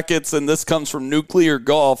Green Jackets, and this comes from Nuclear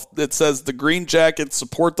Golf, that says the Green Jackets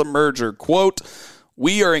support the merger. Quote,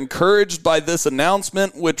 We are encouraged by this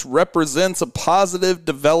announcement, which represents a positive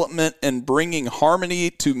development in bringing harmony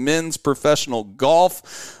to men's professional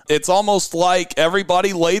golf. It's almost like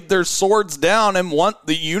everybody laid their swords down and want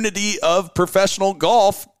the unity of professional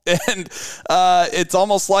golf. And it's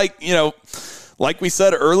almost like, like we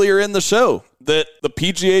said earlier in the show, that the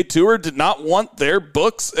PGA Tour did not want their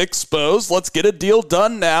books exposed. Let's get a deal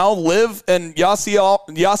done now. Liv and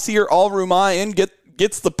Yasir Al-Rumayyan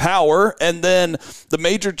gets the power, and then the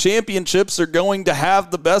major championships are going to have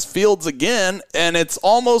the best fields again. And it's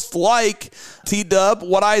almost like, T-Dub,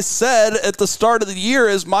 what I said at the start of the year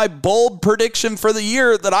is my bold prediction for the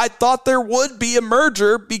year, that I thought there would be a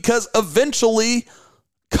merger because eventually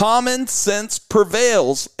common sense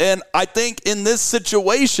prevails. And I think in this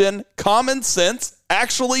situation, common sense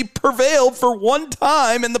actually prevailed for one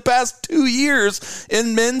time in the past 2 years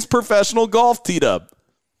in men's professional golf, T-Dub.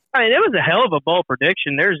 I mean, it was a hell of a bold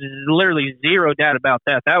prediction. There's literally zero doubt about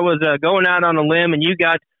that. That was going out on a limb, and you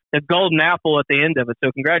got the golden apple at the end of it.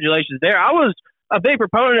 So congratulations there. I was a big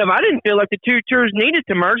proponent of, I didn't feel like the two tours needed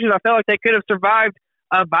to merge, because I felt like they could have survived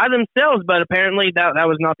by themselves, but apparently that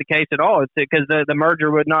was not the case at all. It's because the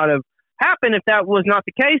merger would not have happened if that was not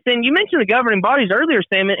the case. And you mentioned the governing bodies earlier,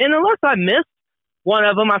 Sam, and unless I missed one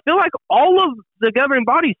of them, I feel like all of the governing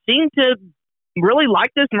bodies seem to really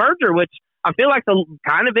like this merger, which I feel like it's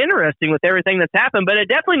kind of interesting with everything that's happened. But it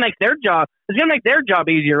definitely makes their job, it's going to make their job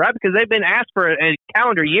easier, right? Because they've been asked for a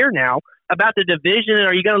calendar year now about the division.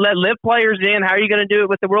 Are you going to let live players in? How are you going to do it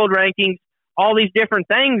with the world rankings? All these different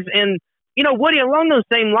things. And Woody, along those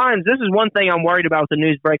same lines, this is one thing I'm worried about with the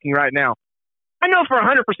news breaking right now. I know for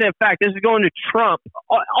 100% fact this is going to trump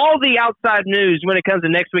all the outside news when it comes to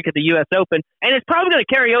next week at the U.S. Open, and it's probably going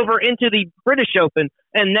to carry over into the British Open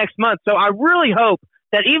and next month. So I really hope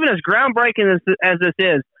that even as groundbreaking as this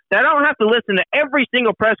is, that I don't have to listen to every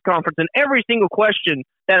single press conference and every single question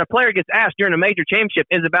that a player gets asked during a major championship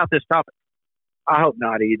is about this topic. I hope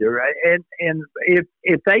not either. And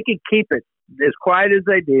if they could keep it as quiet as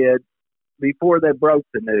they did before they broke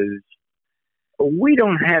the news, we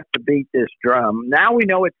don't have to beat this drum. Now we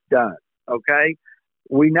know it's done. Okay,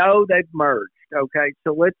 we know they've merged. Okay,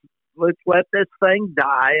 so let's let this thing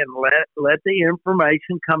die and let the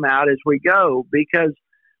information come out as we go, because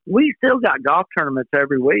we still got golf tournaments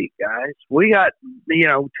every week, guys. We got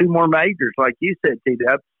 2 more majors, like you said,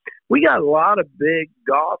 T-Dub. We got a lot of big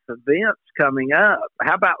golf events coming up.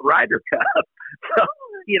 How about Ryder Cup? So,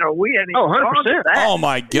 we hadn't even 100%. that. Oh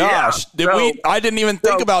my gosh. Yeah. I didn't even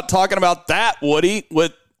think about talking about that, Woody,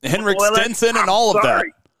 with Henrik Stenson and all of that.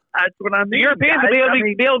 That's what I mean. The Europeans will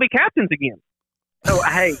be able to be captains again. So,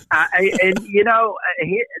 hey,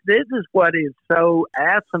 this is what is so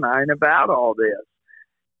asinine about all this.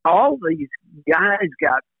 All these guys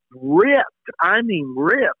got ripped. I mean,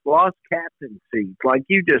 ripped, lost captaincy, like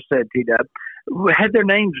you just said, T-Dub. Had their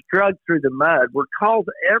names dragged through the mud, were called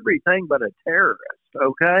everything but a terrorist,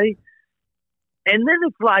 okay? And then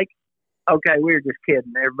it's like, okay, we were just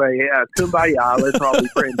kidding. Everybody, kumbaya, let's all be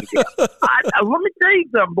friends again. Let me tell you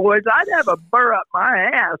something, boys. I'd have a burr up my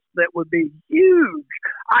ass that would be huge.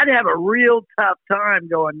 I'd have a real tough time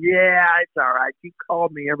going, yeah, it's all right. You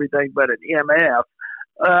called me everything but an MF.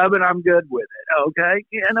 But I'm good with it, okay?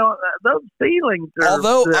 Those feelings are.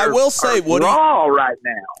 Although I will say, Woody, raw right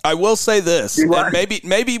now. I will say this, and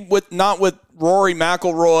maybe not with Rory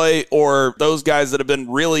McIlroy or those guys that have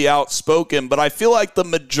been really outspoken, but I feel like the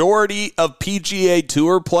majority of PGA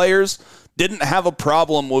Tour players didn't have a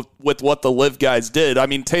problem with what the Live guys did. I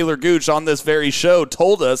mean, Taylor Gooch on this very show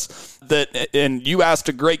told us that, and you asked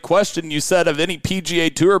a great question. You said, have any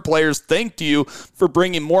PGA Tour players thanked you for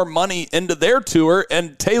bringing more money into their tour?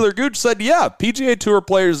 And Taylor Gooch said, yeah, PGA Tour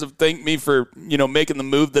players have thanked me for, making the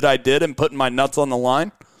move that I did and putting my nuts on the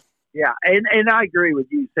line. Yeah, and I agree with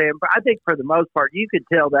you, Sam. But I think for the most part, you could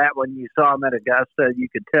tell that when you saw them at Augusta. You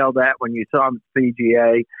could tell that when you saw them at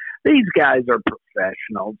PGA. These guys are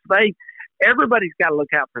professionals. Everybody's got to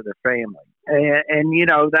look out for their family, and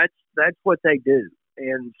that's what they do.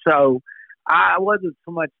 And so I wasn't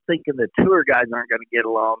so much thinking the tour guys aren't going to get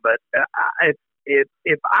along, but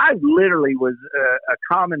if I literally was a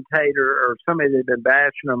commentator or somebody that had been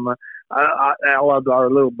bashing them, I love our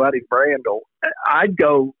little buddy Brandel, I'd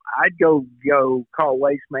go call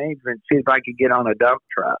Waste Management, see if I could get on a dump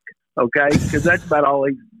truck. Okay, because that's about all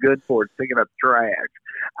he's good for, is picking up trash.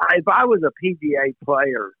 If I was a PGA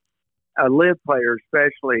player, a Live player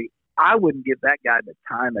especially, I wouldn't give that guy the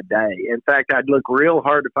time of day. In fact, I'd look real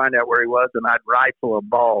hard to find out where he was, and I'd rifle a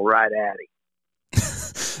ball right at him.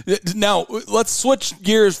 Now, let's switch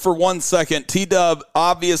gears for 1 second. T-Dub,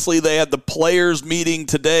 obviously they had the players meeting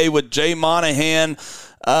today with Jay Monahan.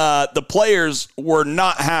 The players were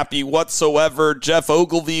not happy whatsoever. Jeff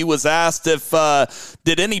Ogilvy was asked if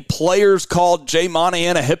did any players call Jay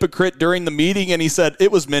Monahan a hypocrite during the meeting, and he said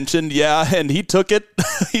it was mentioned, yeah, and he took it.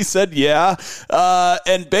 He said, yeah.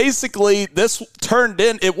 And basically this turned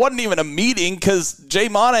in, it wasn't even a meeting because Jay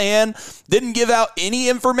Monahan didn't give out any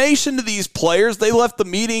information to these players. They left the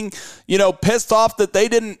meeting, pissed off that they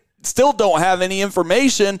still don't have any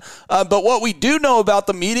information. But what we do know about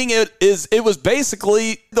the meeting it was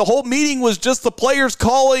basically the whole meeting was just the players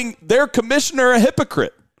calling their commissioner a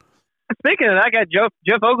hypocrite. Speaking of that, I got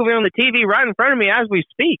Jeff Ogilvy on the TV right in front of me as we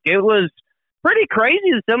speak. It was pretty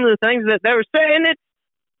crazy, some of the things that they were saying. It's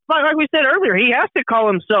like we said earlier, he has to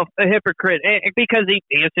call himself a hypocrite because he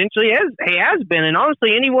essentially has been. And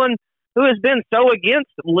honestly, anyone who has been so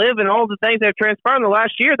against LIV and all the things that have transpired in the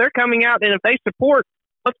last year, they're coming out, and if they support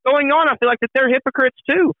what's going on, I feel like that they're hypocrites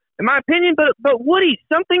too, in my opinion. But Woody,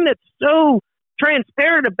 something that's so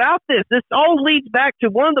transparent about this all leads back to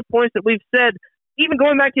one of the points that we've said, even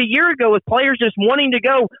going back to a year ago, with players just wanting to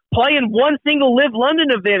go play in one single LIV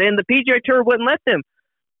London event, and the PGA Tour wouldn't let them.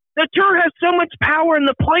 The tour has so much power, and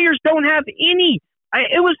the players don't have any.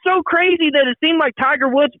 It was so crazy that it seemed like Tiger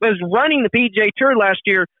Woods was running the PGA Tour last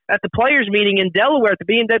year at the players meeting in Delaware at the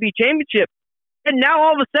BMW Championship. And now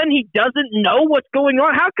all of a sudden he doesn't know what's going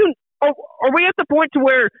on. Are we at the point to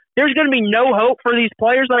where there's going to be no hope for these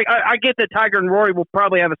players? Like I get that Tiger and Rory will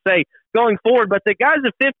probably have a say going forward, but the guys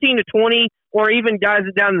at 15 to 20 or even guys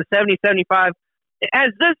down in the 70, 75,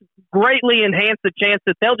 has this greatly enhanced the chance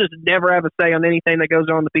that they'll just never have a say on anything that goes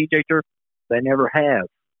on the PGA Tour? They never have.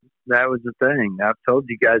 That was the thing. I've told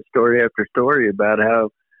you guys story after story about how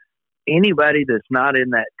anybody that's not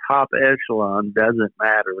in that top echelon doesn't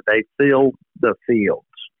matter. They fill the fields.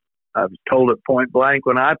 I was told it point blank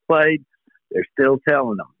when I played. They're still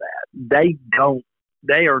telling them that.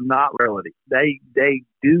 They are not relative. They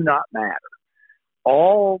do not matter.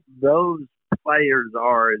 All those players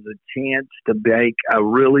are is a chance to make a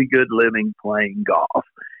really good living playing golf.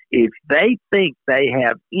 If they think they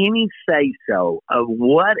have any say-so of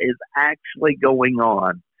what is actually going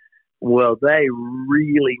on, well, they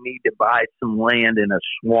really need to buy some land in a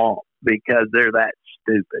swamp because they're that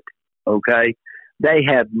stupid, okay? They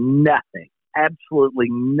have nothing, absolutely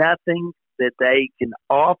nothing that they can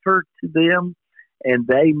offer to them, and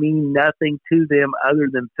they mean nothing to them other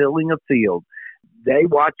than filling a field. They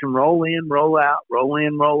watch them roll in, roll out, roll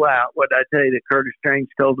in, roll out. What I tell you that Curtis Strange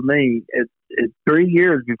told me, it's 3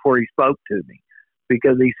 years before he spoke to me,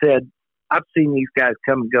 because he said, I've seen these guys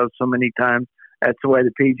come and go so many times. That's the way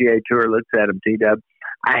the PGA Tour looks at them, T-Dub.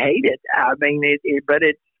 I hate it. I mean, but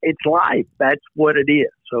it's life. That's what it is.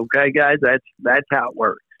 Okay, guys? That's how it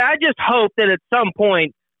works. I just hope that at some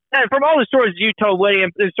point, and from all the stories you told, Woody,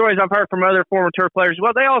 and the stories I've heard from other former tour players,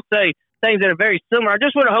 well, they all say things that are very similar. I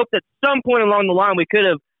just would have hoped that at some point along the line we could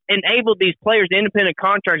have enabled these players, the independent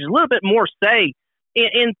contractors, a little bit more say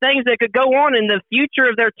in things that could go on in the future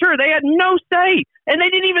of their tour. They had no say, and they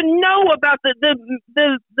didn't even know about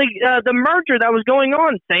the merger that was going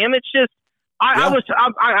on. Sam, it's just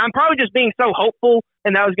I'm probably just being so hopeful,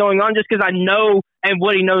 and that was going on just because I know, and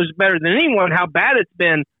Woody knows better than anyone, how bad it's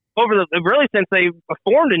been really since they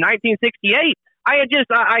formed in 1968. I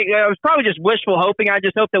was probably just wishful hoping. I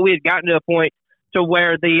just hoped that we had gotten to a point to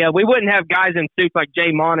where we wouldn't have guys in suits like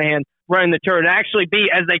Jay Monahan running the tour to actually be,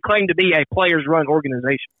 as they claim to be, a players-run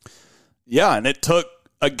organization. Yeah, and it took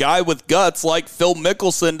a guy with guts like Phil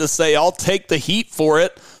Mickelson to say, I'll take the heat for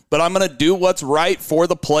it, but I'm going to do what's right for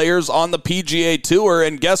the players on the PGA Tour.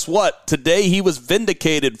 And guess what? Today he was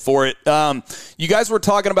vindicated for it. You guys were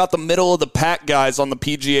talking about the middle of the pack guys on the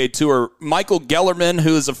PGA Tour. Michael Gellerman,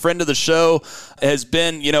 who is a friend of the show, has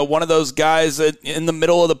been, one of those guys in the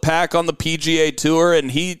middle of the pack on the PGA Tour,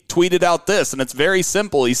 and he tweeted out this, and it's very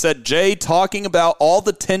simple. He said, Jay talking about all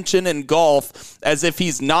the tension in golf as if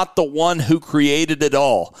he's not the one who created it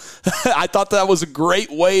all. I thought that was a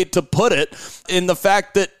great way to put it, in the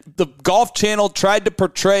fact that the Golf Channel tried to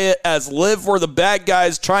portray it as LIV were the bad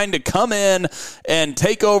guys trying to come in and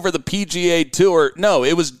take over the PGA Tour. No,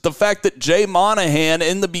 it was the fact that Jay Monahan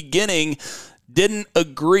in the beginning didn't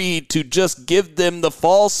agree to just give them the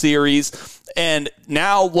fall series. And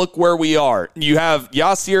now look where we are. You have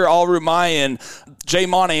Yasir Al-Rumayyan, Jay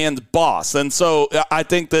Monahan's boss. And so I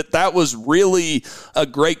think that was really a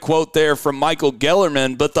great quote there from Michael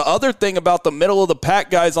Gellerman. But the other thing about the middle of the pack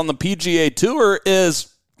guys on the PGA Tour is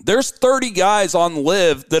there's 30 guys on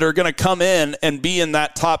LIV that are going to come in and be in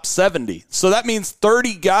that top 70. So that means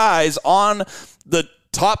 30 guys on the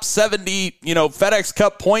top 70, FedEx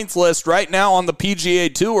Cup points list right now on the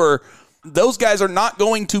PGA Tour those guys are not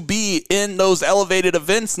going to be in those elevated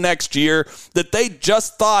events next year that they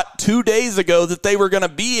just thought 2 days ago that they were going to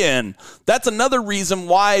be in. That's another reason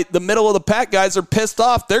why the middle of the pack guys are pissed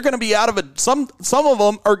off. They're going to be out of it. Some of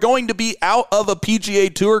them are going to be out of a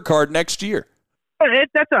PGA Tour card next year.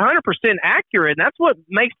 That's 100% accurate. And that's what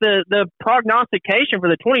makes the prognostication for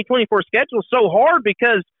the 2024 schedule so hard,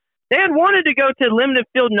 because they had wanted to go to limited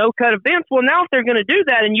field, no-cut events. Well, now if they're going to do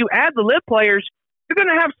that and you add the LIV players, you're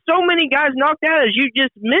going to have so many guys knocked out, as you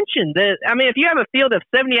just mentioned. I mean, if you have a field of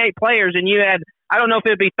 78 players and you had, I don't know if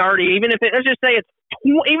it would be 30, even if let's just say it's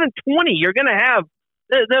even 20, you're going to have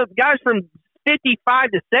the guys from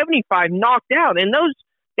 55 to 75 knocked out. And those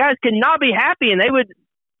guys could not be happy. And they would,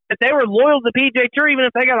 if they were loyal to the PGA Tour, even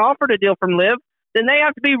if they got offered a deal from LIV, then they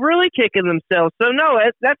have to be really kicking themselves. So, no,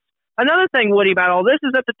 that's another thing, Woody, about all this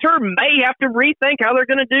is that the tour may have to rethink how they're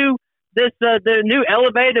going to do this the new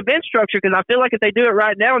elevated event structure, because I feel like if they do it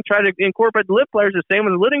right now and try to incorporate the LIV players, as Sam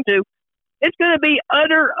was alluding to, it's going to be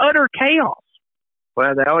utter chaos.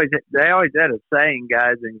 Well, they always had a saying,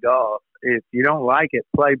 guys, in golf: if you don't like it,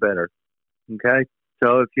 play better. Okay,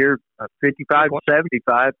 so if you're 55 to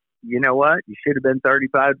 75, you know what? You should have been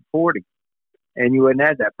 35 to 40, and you wouldn't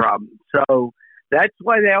have that problem. So that's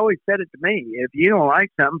why they always said it to me: if you don't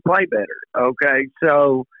like something, play better. Okay,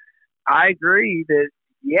 so I agree that.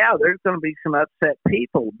 Yeah, there's going to be some upset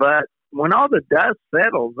people, but when all the dust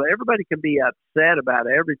settles, everybody can be upset about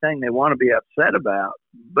everything they want to be upset about,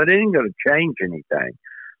 but it ain't going to change anything.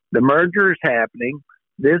 The merger is happening.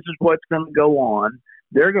 This is what's going to go on.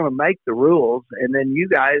 They're going to make the rules, and then you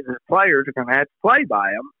guys as players are going to have to play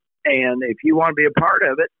by them. And if you want to be a part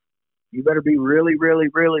of it, you better be really, really,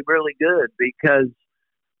 really, really good, because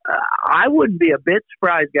I wouldn't be a bit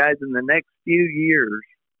surprised, guys, in the next few years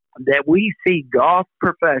that we see golf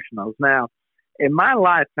professionals. Now, in my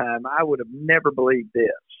lifetime, I would have never believed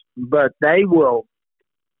this, but they will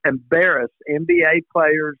embarrass NBA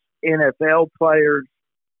players, NFL players.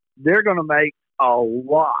 They're going to make a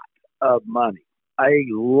lot of money,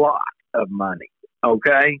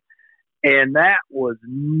 okay? And that was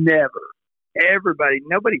never,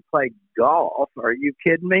 nobody played golf. Are you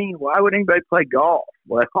kidding me? Why would anybody play golf?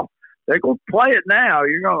 Well, they're going to play it now.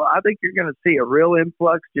 I think you're going to see a real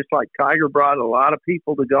influx, just like Tiger brought a lot of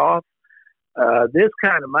people to golf. This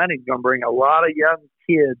kind of money is going to bring a lot of young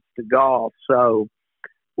kids to golf. So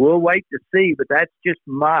we'll wait to see, but that's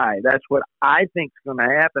what I think is going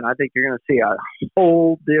to happen. I think you're going to see a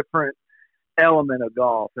whole different element of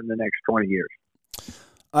golf in the next 20 years.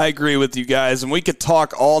 I agree with you guys, and we could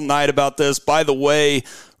talk all night about this. By the way,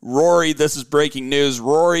 Rory, this is breaking news.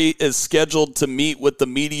 Rory is scheduled to meet with the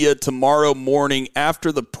media tomorrow morning after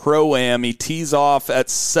the Pro-Am. He tees off at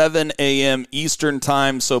 7 a.m. Eastern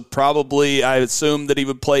time, so probably I assume that he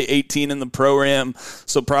would play 18 in the Pro-Am,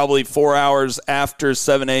 so probably 4 hours after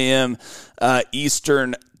 7 a.m.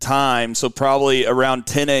 Eastern time, so probably around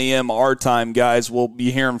 10 a.m. our time, guys. We'll be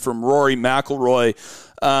hearing from Rory McIlroy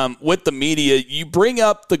with the media. You bring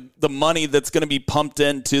up the money that's going to be pumped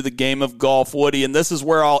into the game of golf, Woody, and this is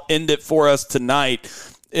where I'll end it for us tonight,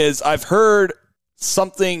 is I've heard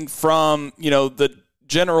something from, the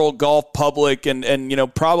general golf public and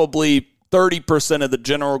probably 30% of the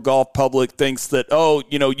general golf public thinks that,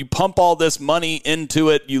 you pump all this money into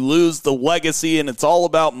it, you lose the legacy, and it's all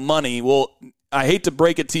about money. Well, I hate to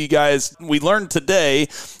break it to you guys. We learned today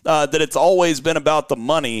that it's always been about the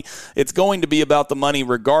money. It's going to be about the money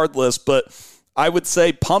regardless, but I would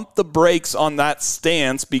say pump the brakes on that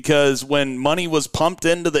stance, because when money was pumped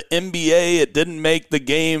into the NBA, it didn't make the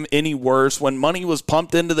game any worse. When money was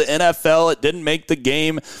pumped into the NFL, it didn't make the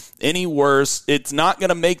game any worse. It's not going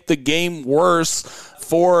to make the game worse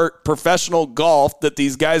for professional golf that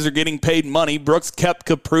these guys are getting paid money. Brooks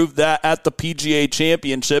Koepka proved that at the PGA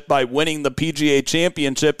Championship by winning the PGA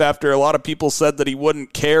Championship after a lot of people said that he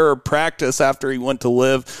wouldn't care or practice after he went to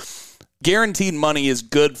LIV. Guaranteed money is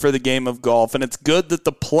good for the game of golf, and it's good that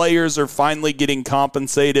the players are finally getting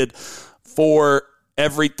compensated for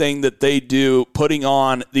everything that they do putting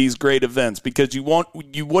on these great events, because you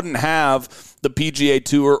wouldn't have the PGA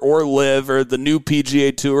Tour or LIV or the new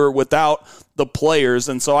PGA Tour without the players.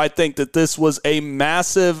 And so I think that this was a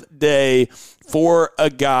massive day for a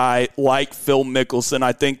guy like Phil Mickelson.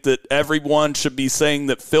 I think that everyone should be saying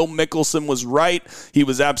that Phil Mickelson was right. He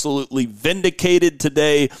was absolutely vindicated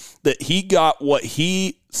today, that he got what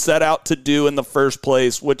he set out to do in the first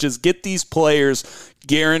place, which is get these players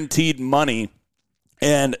guaranteed money.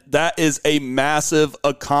 And that is a massive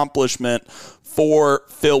accomplishment for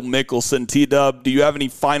Phil Mickelson. T-Dub, do you have any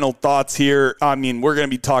final thoughts here? I mean, we're going to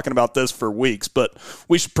be talking about this for weeks, but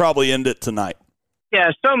we should probably end it tonight. Yeah,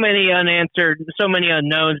 so many unanswered, so many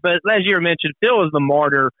unknowns. But as you mentioned, Phil was the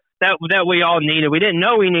martyr that we all needed. We didn't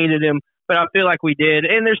know we needed him, but I feel like we did.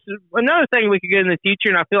 And there's another thing we could get in the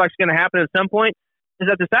future, and I feel like it's going to happen at some point, is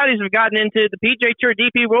that the Saudis have gotten into the PGA Tour,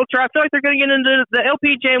 DP World Tour. I feel like they're going to get into the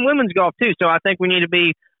LPGA and women's golf too. So I think we need to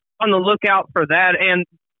be on the lookout for that. And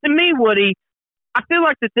to me, Woody, I feel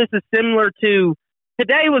like that this is similar to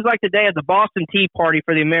today was like the day of the Boston Tea Party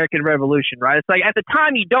for the American Revolution, right? It's like at the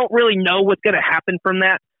time you don't really know what's going to happen from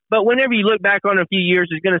that. But whenever you look back on a few years,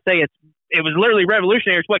 it's going to say it was literally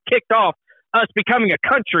revolutionary. It's what kicked off us becoming a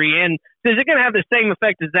country. And is it going to have the same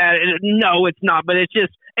effect as that? No, it's not. But it's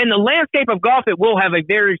just in the landscape of golf, it will have a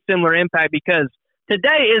very similar impact because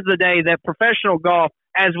today is the day that professional golf,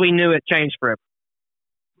 as we knew it, changed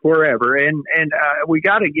forever. And we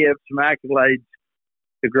got to give some accolades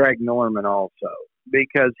to Greg Norman also,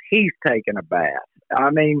 because he's taken a bath.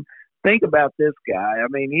 I mean, think about this guy. I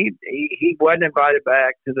mean, he wasn't invited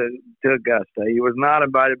back to Augusta. He was not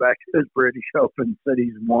invited back to his British Open that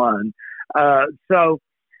he's won. So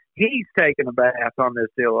he's taken a bath on this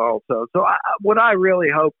deal also. So what I really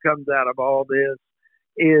hope comes out of all this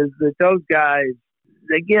is that those guys,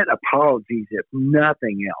 they get apologies if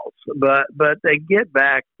nothing else, but they get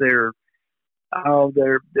back their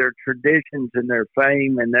traditions and their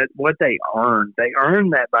fame and that what they earned. They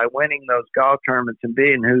earned that by winning those golf tournaments and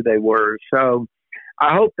being who they were. So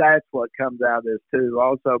I hope that's what comes out of this too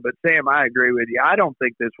also. But Sam, I agree with you. I don't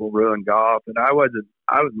think this will ruin golf, and I wasn't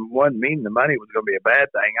meaning the money was going to be a bad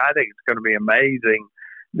thing. I think it's going to be amazing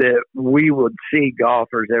that we would see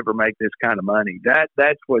golfers ever make this kind of money.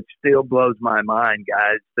 That's what still blows my mind,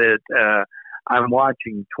 guys, that I'm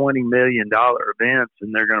watching $20 million events,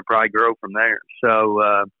 and they're going to probably grow from there.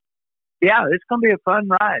 So, yeah, it's going to be a fun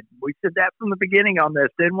ride. We said that from the beginning on this,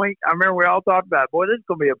 didn't we? I remember we all talked about, boy, this is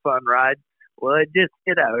going to be a fun ride. Well, it just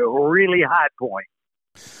hit a really high point.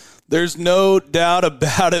 There's no doubt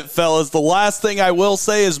about it, fellas. The last thing I will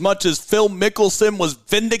say, as much as Phil Mickelson was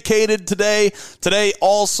vindicated today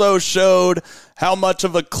also showed how much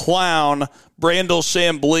of a clown Brandel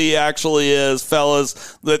Chamblee actually is,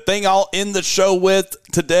 fellas. The thing I'll end the show with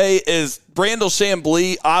today is Brandel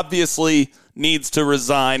Chamblee obviously needs to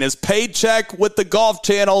resign. His paycheck with the Golf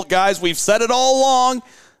Channel, guys, we've said it all along,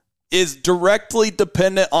 is directly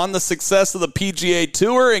dependent on the success of the PGA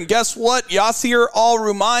Tour. And guess what? Yasir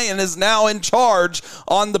Al-Rumayyan is now in charge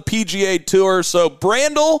on the PGA Tour. So,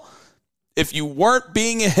 Brandel, if you weren't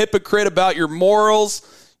being a hypocrite about your morals,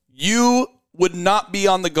 you would not be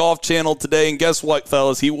on the Golf Channel today. And guess what,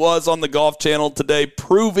 fellas? He was on the Golf Channel today,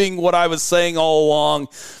 proving what I was saying all along,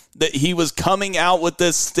 that he was coming out with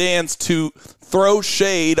this stance to throw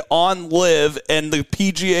shade on LIV and the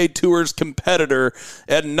PGA Tour's competitor.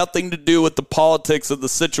 It had nothing to do with the politics of the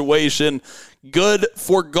situation. Good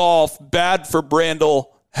for golf, bad for Brandel.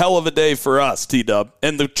 Hell of a day for us, T-Dub.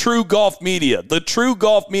 And the true golf media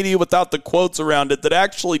without the quotes around it that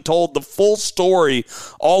actually told the full story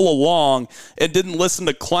all along and didn't listen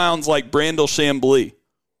to clowns like Brandel Chamblee.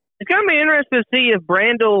 It's going to be interesting to see if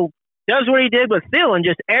Brandel does what he did with Phil, and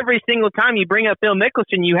just every single time you bring up Phil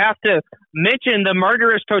Mickelson, you have to mention the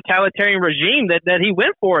murderous totalitarian regime that he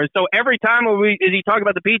went for. So every time as he talk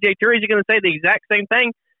about the PGA Tour, is he going to say the exact same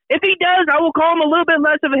thing? If he does, I will call him a little bit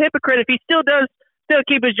less of a hypocrite. If he still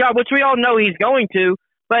keep his job, which we all know he's going to.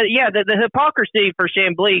 But yeah, the hypocrisy for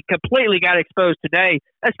Chamblee completely got exposed today,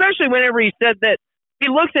 especially whenever he said that he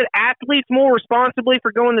looks at athletes more responsibly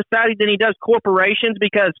for going to Saudi than he does corporations,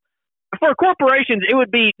 because for corporations, it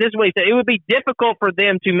would be, this is what he said, it would be difficult for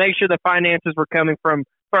them to make sure the finances were coming from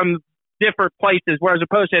different places, whereas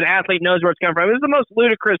opposed to an athlete knows where it's coming from. It was the most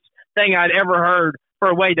ludicrous thing I'd ever heard for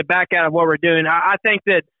a way to back out of what we're doing. I think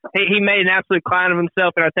that he made an absolute clown of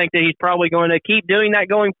himself, and I think that he's probably going to keep doing that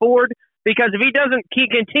going forward, because if he doesn't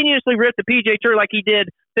continuously rip the PGA Tour like he did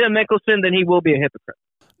Phil Mickelson, then he will be a hypocrite.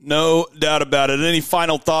 No doubt about it. Any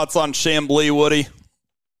final thoughts on Chamblee, Woody?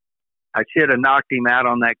 I should have knocked him out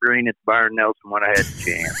on that green at Byron Nelson when I had the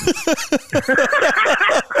chance.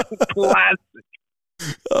 Classic.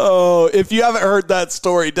 Oh, if you haven't heard that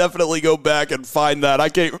story, definitely go back and find that. I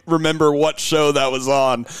can't remember what show that was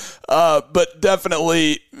on, but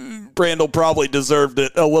definitely Brandel probably deserved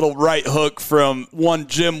it. A little right hook from one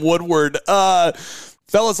Jim Woodward.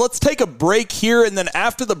 Fellas, let's take a break here, and then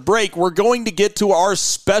after the break, we're going to get to our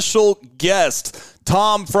special guest.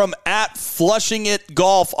 Tom from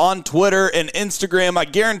 @FlushingItGolf on Twitter and Instagram. I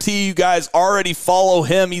guarantee you guys already follow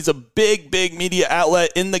him. He's a big media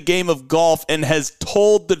outlet in the game of golf and has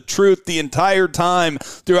told the truth the entire time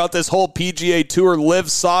throughout this whole PGA Tour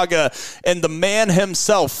Live saga. And the man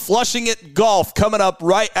himself, Flushing It Golf, coming up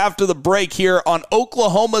right after the break here on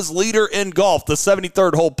Oklahoma's leader in golf, the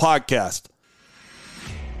 73rd Hole Podcast.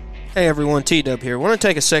 Hey everyone, T-Dub here. I want to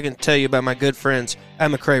take a second to tell you about my good friends at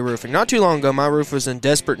McCray Roofing. Not too long ago, my roof was in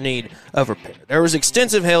desperate need of repair. There was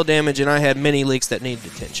extensive hail damage and I had many leaks that needed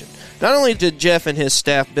attention. Not only did Jeff and his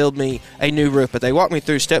staff build me a new roof, but they walked me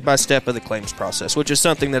through step-by-step of the claims process, which is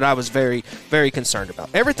something that I was very, very concerned about.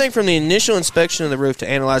 Everything from the initial inspection of the roof to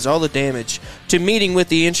analyze all the damage to meeting with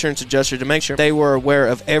the insurance adjuster to make sure they were aware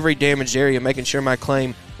of every damaged area, making sure my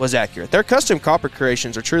claim was accurate. Their custom copper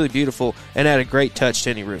creations are truly beautiful and add a great touch to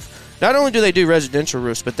any roof. Not only do they do residential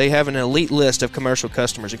roofs, but they have an elite list of commercial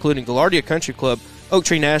customers, including Gaillardia Country Club, Oak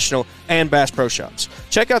Tree National, and Bass Pro Shops.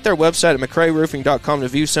 Check out their website at McCrayRoofing.com to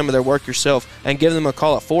view some of their work yourself and give them a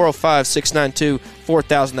call at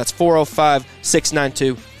 405-692-4000. That's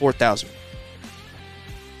 405-692-4000.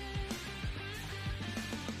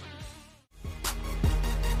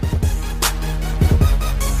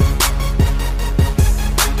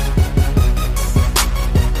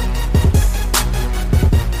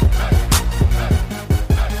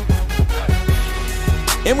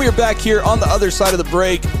 And we are back here on the other side of the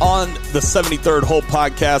break on the 73rd Hole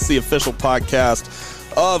Podcast, the official podcast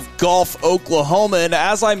of Golf Oklahoma. And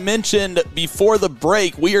as I mentioned before the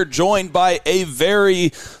break, we are joined by a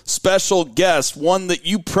very special guest, one that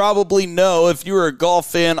you probably know if you're a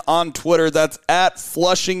golf fan on Twitter. That's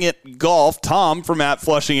 @FlushingItGolf. Tom from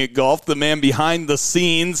 @FlushingItGolf, the man behind the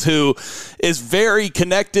scenes who is very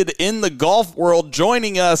connected in the golf world,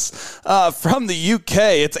 joining us from the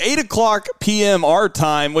UK. It's 8 o'clock p.m. our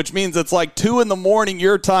time, which means it's like 2 in the morning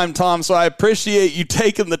your time, Tom. So I appreciate you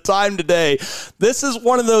taking the time today. This is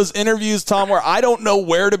one of those interviews, Tom, where I don't know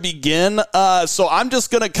where to begin. So I'm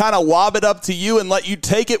just going to kind of lob it up to you and let you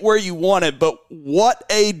take it where you want it. But what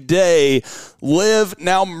a day. Live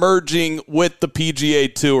now merging with the PGA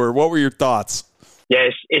Tour. What were your thoughts? Yeah,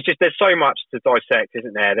 it's just there's so much to dissect,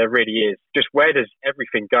 isn't there? There really is. Just where does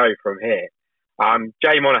everything go from here?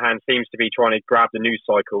 Jay Monahan seems to be trying to grab the news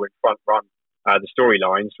cycle and front run the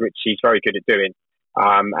storylines, which he's very good at doing.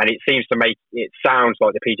 And it seems to make it sounds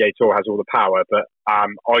like the PGA Tour has all the power, but I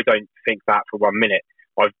don't think that for 1 minute.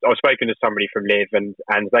 I've spoken to somebody from Liv, and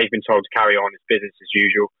they've been told to carry on as business as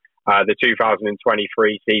usual. The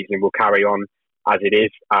 2023 season will carry on as it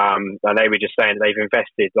is, and they were just saying they've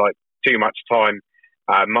invested like too much time,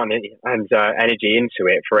 money, and energy into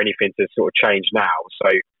it for anything to sort of change now.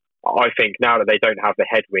 So I think now that they don't have the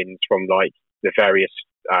headwinds from like the various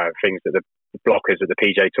things that the blockers that the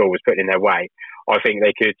PGA Tour was putting in their way, I think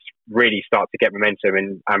they could really start to get momentum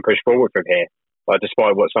and push forward from here,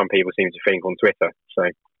 despite what some people seem to think on Twitter. So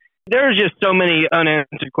there's just so many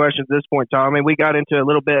unanswered questions at this point, Tom. I mean, we got into it a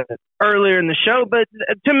little bit earlier in the show, but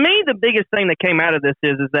to me, the biggest thing that came out of this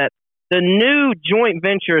is that the new joint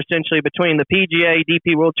venture, essentially, between the PGA,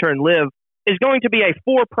 DP World Tour, and Liv is going to be a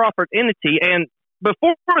for-profit entity. And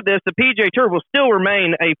before this, the PGA Tour will still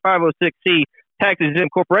remain a 506c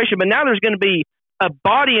tax-exempt corporation, but now there's going to be a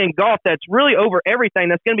body in golf that's really over everything.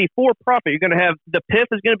 That's going to be for-profit. You're going to have the PIF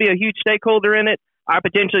is going to be a huge stakeholder in it. I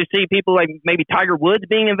potentially see people like maybe Tiger Woods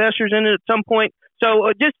being investors in it at some point.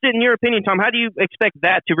 So just in your opinion, Tom, how do you expect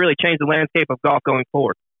that to really change the landscape of golf going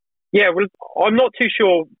forward? Yeah, well, I'm not too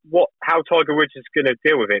sure how Tiger Woods is going to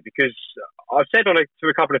deal with it, because I've said to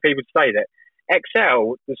a couple of people today that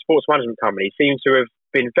Excel, the sports management company, seems to have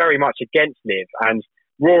been very much against Liv, and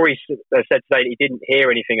Rory said today that he didn't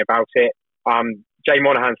hear anything about it. Jay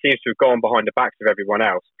Monahan seems to have gone behind the backs of everyone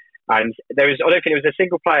else. And I don't think there was a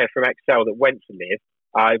single player from Excel that went to Liv.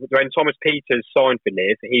 When Thomas Peters signed for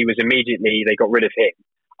Liv, they got rid of him.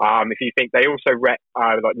 If you think they also like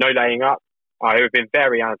No Laying Up, who have been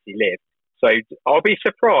very anti-Liv. So I'll be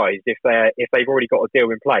surprised if they've already got a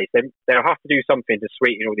deal in place. They'll have to do something to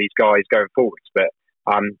sweeten all these guys going forwards. But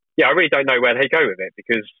I really don't know where they go with it,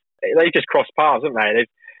 because they just cross paths, haven't they?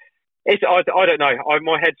 I don't know.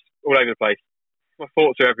 My head's all over the place. My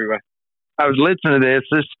thoughts are everywhere. I was listening to this.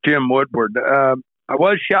 This is Jim Woodward. I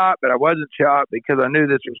was shocked, but I wasn't shocked because I knew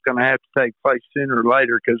this was going to have to take place sooner or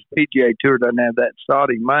later, because the PGA Tour doesn't have that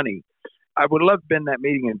Saudi money. I would love to have been in that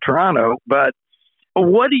meeting in Toronto, but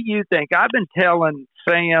what do you think? I've been telling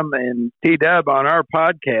Sam and T-Dub on our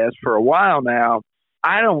podcast for a while now,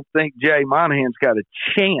 I don't think Jay Monahan's got a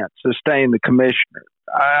chance of staying the commissioner.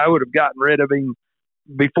 I would have gotten rid of him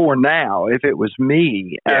before now if it was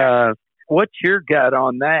me. Yeah. what's your gut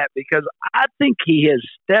on that? Because I think he has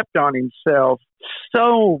stepped on himself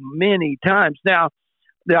so many times. Now,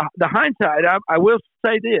 the hindsight, I will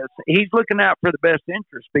say this. He's looking out for the best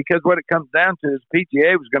interest, because what it comes down to is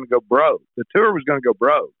PGA was going to go broke. The tour was going to go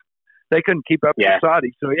broke. They couldn't keep up with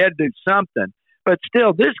Saudi, so he had to do something. But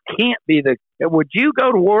still, this can't be would you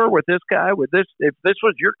go to war with this guy? If this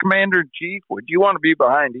was your commander-in-chief, would you want to be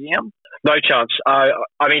behind him? No chance. I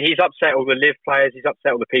mean, he's upset all the LIV players. He's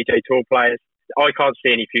upset all the PGA Tour players. I can't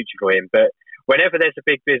see any future for him. But whenever there's a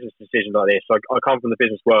big business decision like this, I come from the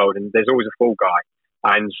business world, and there's always a fall guy.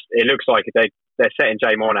 And it looks like they're setting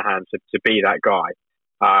Jay Monahan to be that guy.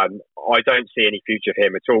 I don't see any future for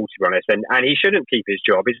him at all, to be honest. And he shouldn't keep his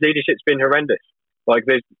job. His leadership's been horrendous. Like,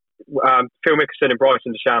 there's Phil Mickelson and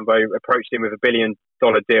Bryson DeChambeau approached him with $1 billion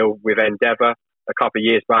deal with Endeavour a couple of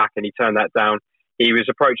years back, and he turned that down. He was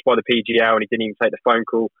approached by the PGL, and he didn't even take the phone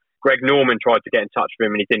call. Greg Norman tried to get in touch with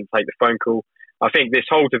him, and he didn't take the phone call. I think this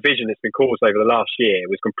whole division that's been caused over the last year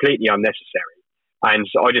was completely unnecessary. And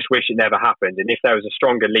I just wish it never happened. And if there was a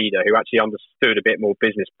stronger leader who actually understood a bit more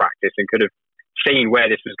business practice and could have seen where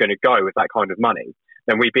this was going to go with that kind of money,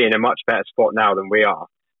 then we'd be in a much better spot now than we are.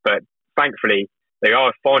 But thankfully, they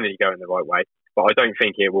are finally going the right way. But I don't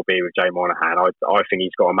think it will be with Jay Monahan. I think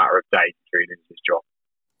he's got a matter of days until he loses his job.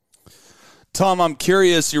 Tom, I'm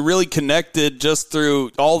curious, you're really connected just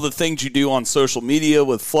through all the things you do on social media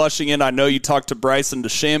with Flushing It. I know you talked to Bryson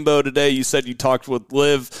DeChambeau today. You said you talked with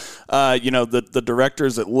LIV, the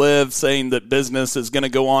directors at LIV, saying that business is going to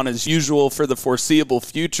go on as usual for the foreseeable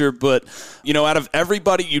future. But, out of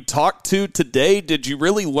everybody you talked to today, did you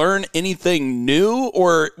really learn anything new?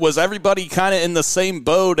 Or was everybody kind of in the same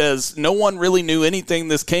boat as no one really knew anything?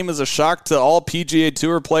 This came as a shock to all PGA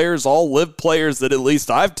Tour players, all LIV players that at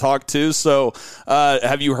least I've talked to. So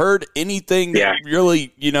have you heard anything that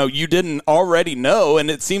really, you didn't already know? And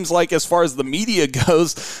it seems like as far as the media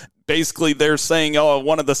goes, basically they're saying,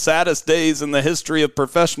 one of the saddest days in the history of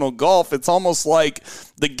professional golf. It's almost like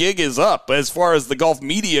the gig is up as far as the golf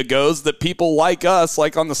media goes, that people like us,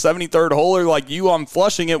 like on the 73rd hole, or like you on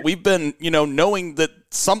Flushing It, we've been, knowing that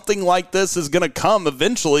something like this is going to come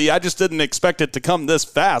eventually. I just didn't expect it to come this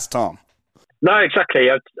fast, Tom. No, exactly.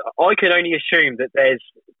 I can only assume that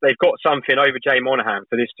they've got something over Jay Monahan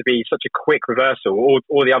for this to be such a quick reversal.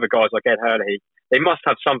 All the other guys like Ed Hurley, they must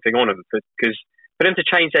have something on them, because for them to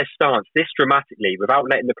change their stance this dramatically without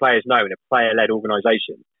letting the players know in a player-led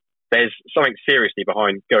organisation, there's something seriously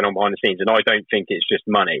going on behind the scenes, and I don't think it's just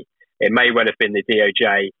money. It may well have been the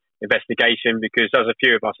DOJ investigation, because as a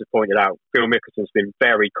few of us have pointed out, Phil Mickelson's been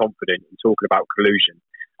very confident in talking about collusion,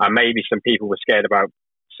 and maybe some people were scared about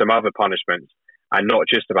some other punishments and not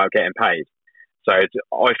just about getting paid. So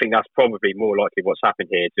I think that's probably more likely what's happened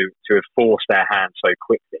here, to have forced their hand so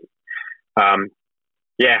quickly.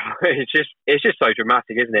 It's just so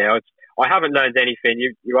dramatic, isn't it? I haven't learned anything.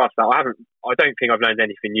 You asked that. I don't think I've learned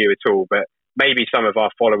anything new at all. But maybe some of our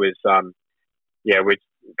followers, we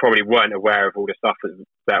probably weren't aware of all the stuff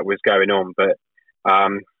that was going on. But I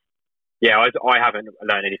haven't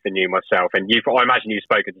learned anything new myself. And I imagine you've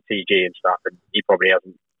spoken to TG and stuff, and he probably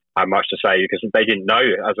hasn't had much to say because they didn't know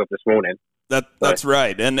as of this morning. That's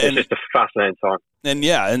right. And it's just a fascinating time.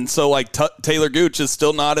 And so like Taylor Gooch is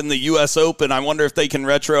still not in the U.S. Open. I wonder if they can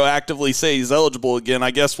retroactively say he's eligible again.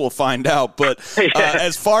 I guess we'll find out. But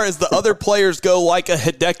as far as the other players go, like a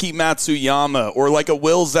Hideki Matsuyama or like a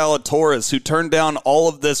Will Zalatoris, who turned down all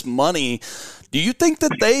of this money, do you think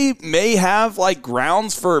that they may have like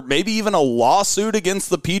grounds for maybe even a lawsuit against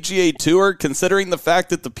the PGA Tour, considering the fact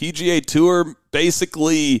that the PGA Tour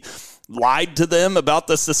basically lied to them about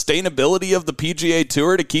the sustainability of the PGA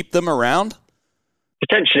Tour to keep them around?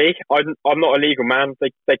 Potentially. I'm not a legal man.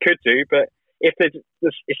 They could do, but it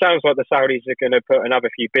sounds like the Saudis are going to put another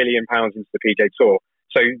few £1 billion into the PGA Tour.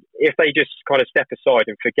 So if they just kind of step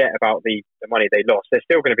aside and forget about the money they lost, they're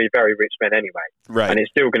still going to be very rich men anyway. Right. And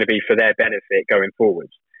it's still going to be for their benefit going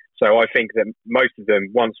forwards. So I think that most of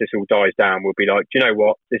them, once this all dies down, will be like, do you know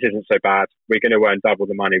what? This isn't so bad. We're going to earn double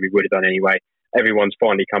the money we would have done anyway. Everyone's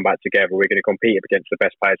finally come back together. We're going to compete against the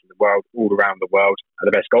best players in the world, all around the world, and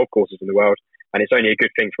the best golf courses in the world. And it's only a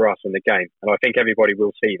good thing for us in the game. And I think everybody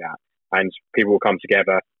will see that. And people will come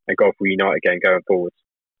together and golf will unite again going forwards.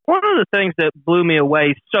 One of the things that blew me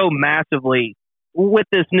away so massively with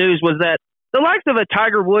this news was that the likes of a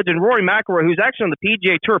Tiger Woods and Rory McIlroy, who's actually on the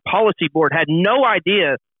PGA Tour policy board, had no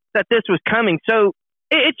idea that this was coming. So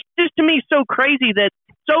it's just, to me, so crazy that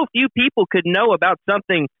so few people could know about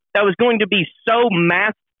something that was going to be so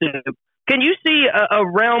massive. Can you see a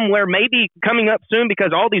realm where maybe coming up soon,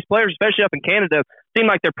 because all these players, especially up in Canada, seem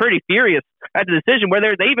like they're pretty furious, at the decision where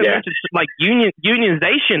they even mentioned like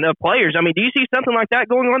unionization of players. I mean, do you see something like that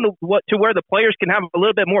going on to where the players can have a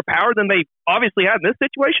little bit more power than they obviously had in this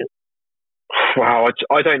situation? Wow,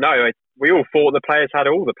 I don't know. We all thought the players had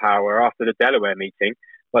all the power after the Delaware meeting,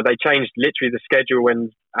 but they changed literally the schedule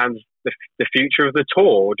and the future of the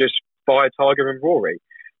tour just via Tiger and Rory.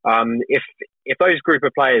 If those group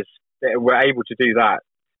of players that were able to do that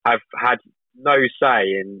have had no say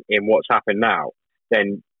in what's happened now,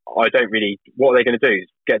 then I don't really. What are they going to do?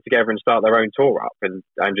 Get together and start their own tour up and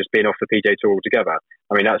just being off the PGA Tour altogether?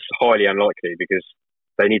 I mean, that's highly unlikely because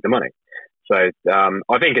they need the money. So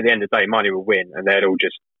I think at the end of the day, money will win, and they'll all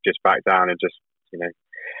just back down and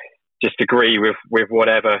just agree with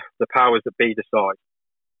whatever the powers that be decide.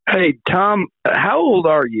 Hey, Tom, how old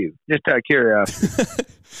are you? Just out of curiosity.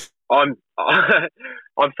 I'm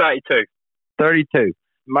 32. 32.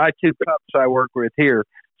 My two pups I work with here.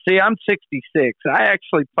 See, I'm 66. I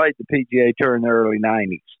actually played the PGA Tour in the early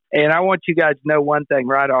 90s. And I want you guys to know one thing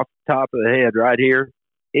right off the top of the head right here.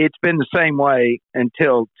 It's been the same way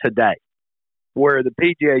until today, where the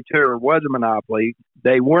PGA Tour was a monopoly.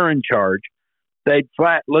 They were in charge. They'd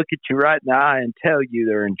flat look at you right in the eye and tell you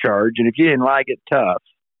they're in charge. And if you didn't like it, tough.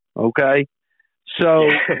 Okay? So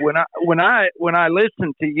when I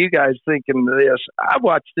listen to you guys thinking of this, I've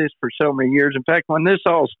watched this for so many years. In fact, when this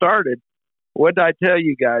all started, what did I tell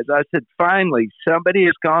you guys? I said, finally, somebody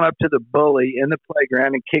has gone up to the bully in the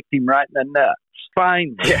playground and kicked him right in the nuts.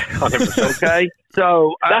 Finally. Yeah, 100%. Okay?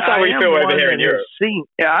 So that's how we feel over here in Europe.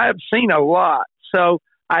 I have seen a lot. So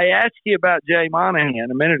I asked you about Jay Monahan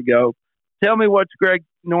a minute ago. Tell me what's Greg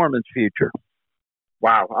Norman's future?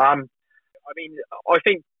 Wow. I mean, I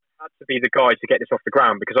think had to be the guy to get this off the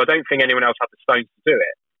ground because I don't think anyone else had the stones to do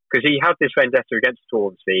it because he had this vendetta against the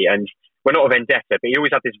tour, obviously, and well, not a vendetta, but he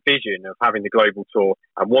always had this vision of having the global tour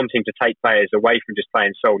and wanting to take players away from just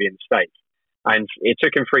playing solely in the States. And it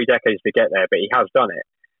took him 3 decades to get there, but he has done it.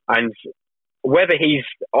 And whether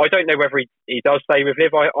I don't know whether he does stay with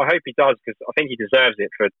Liv. I hope he does because I think he deserves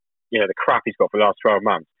it for the crap he's got for the last 12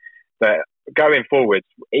 months. But going forward,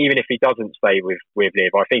 even if he doesn't stay with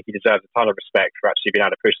Liv, I think he deserves a ton of respect for actually being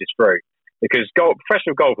able to push this through. Because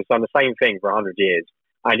professional golf has done the same thing for 100 years,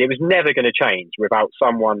 and it was never going to change without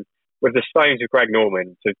someone with the stones of Greg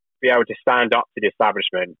Norman to be able to stand up to the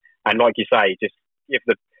establishment and, like you say, just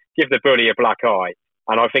give the bully a black eye.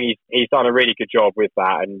 And I think he's done a really good job with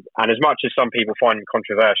that. And as much as some people find him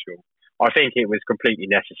controversial, I think it was completely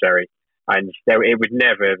necessary. And we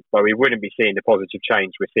wouldn't be seeing the positive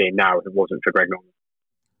change we're seeing now if it wasn't for Greg Norman.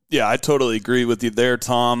 Yeah, I totally agree with you there,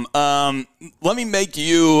 Tom. Let me make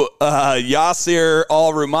you Yasir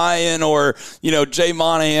Al-Rumayyan or, Jay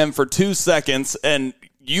Monahan for 2 seconds, and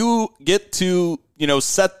you get to,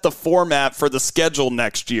 set the format for the schedule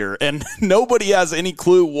next year. And nobody has any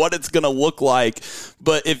clue what it's going to look like.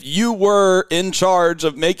 But if you were in charge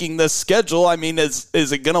of making this schedule, I mean, is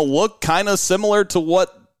it going to look kind of similar to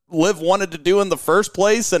what Liv wanted to do in the first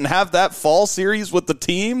place and have that fall series with the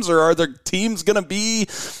teams, or are the teams going to be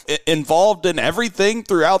involved in everything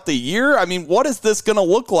throughout the year? I mean, what is this going to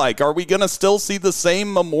look like? Are we going to still see the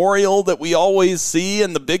same memorial that we always see,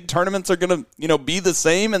 and the big tournaments are going to, be the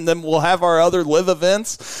same, and then we'll have our other Liv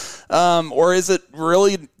events? Or is it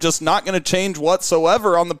really just not going to change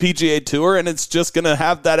whatsoever on the PGA Tour, and it's just going to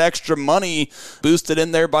have that extra money boosted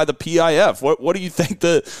in there by the PIF? What do you think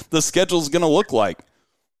the schedule is going to look like?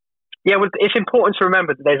 Yeah, well, it's important to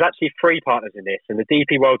remember that there's actually 3 partners in this, and the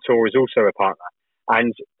DP World Tour is also a partner.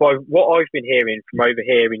 And by what I've been hearing from over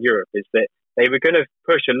here in Europe is that they were going to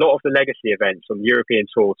push a lot of the legacy events on the European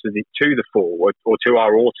Tour to the fall or to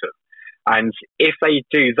our autumn. And if they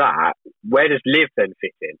do that, where does Liv then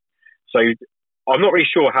fit in? So I'm not really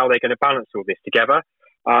sure how they're going to balance all this together.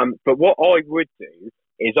 But what I would do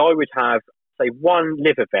is I would have, say, one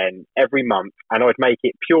Liv event every month, and I'd make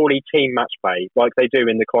it purely team match play like they do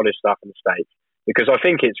in the college stuff in the States, because I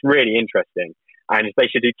think it's really interesting. And they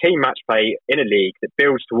should do team match play in a league that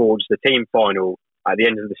builds towards the team final at the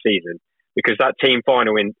end of the season, because that team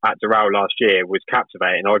final at Doral last year was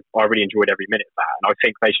captivating. I really enjoyed every minute of that, and I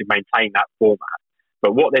think they should maintain that format.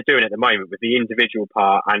 But what they're doing at the moment with the individual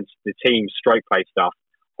part and the team stroke play stuff,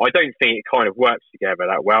 I don't think it kind of works together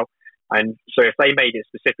that well. And so if they made it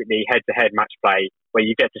specifically head-to-head match play, where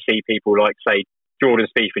you get to see people like, say, Jordan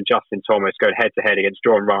Spieth and Justin Thomas going head-to-head against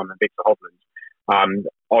Jon Rahm and Victor Hovland,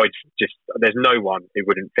 there's no one who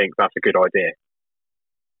wouldn't think that's a good idea.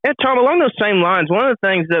 Yeah, Tom, along those same lines, one of the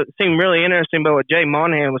things that seemed really interesting about what Jay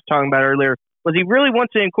Monahan was talking about earlier was he really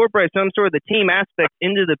wants to incorporate some sort of the team aspect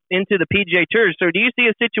into the PGA Tour. So do you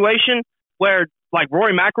see a situation where, like,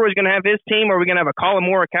 Rory McIlroy is going to have his team, or are we going to have a Colin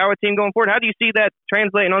Morikawa team going forward? How do you see that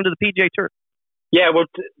translating onto the PGA Tour? Yeah, well,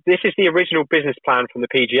 this is the original business plan from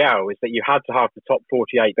the PGL, is that you had to have the top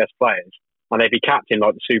 48 best players, and they'd be captained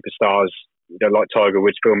like the superstars, like Tiger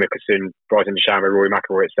Woods, Phil Mickelson, Bryson DeChambeau, Rory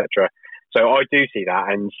McIlroy, etc. So I do see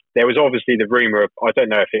that, and there was obviously the rumour, I don't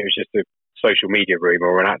know if it was just a social media rumour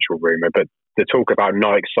or an actual rumour, but the talk about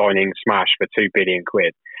Nike signing Smash for £2 billion.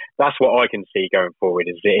 That's what I can see going forward,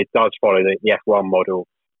 is that it does follow the F1 model,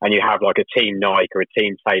 and you have like a team Nike or a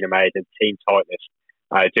team TaylorMade and team Titleist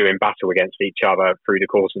doing battle against each other through the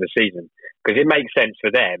course of the season. Because it makes sense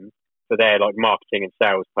for them, for their like marketing and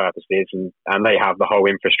sales purposes, and they have the whole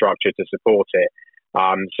infrastructure to support it.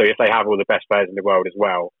 So if they have all the best players in the world as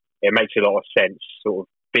well, it makes a lot of sense sort of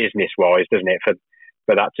business-wise, doesn't it,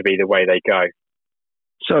 for that to be the way they go.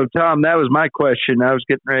 So, Tom, that was my question I was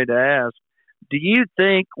getting ready to ask. Do you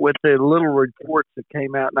think with the little reports that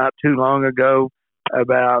came out not too long ago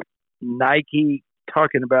about Nike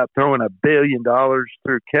talking about throwing $1 billion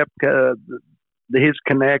through Koepka, his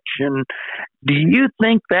connection, do you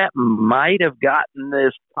think that might have gotten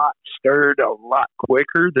this pot stirred a lot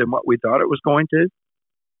quicker than what we thought it was going to?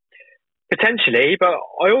 Potentially, but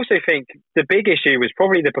I also think the big issue was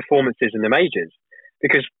probably the performances in the majors,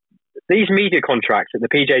 because these media contracts that the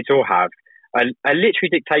PGA Tour have are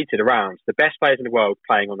literally dictated around the best players in the world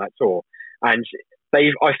playing on that tour. And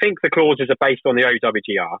I think the clauses are based on the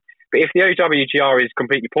OWGR. But if the OWGR is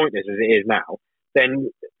completely pointless as it is now, then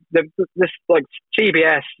this like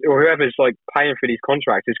CBS or whoever's like paying for these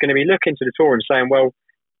contracts is going to be looking to the tour and saying, well,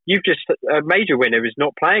 you've just, a major winner is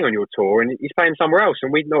not playing on your tour and he's playing somewhere else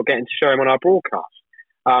and we're not getting to show him on our broadcast.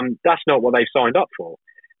 That's not what they've signed up for.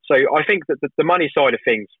 So I think that the money side of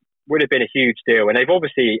things would have been a huge deal. And they've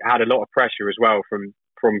obviously had a lot of pressure as well from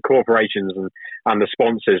corporations and the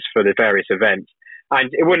sponsors for the various events. And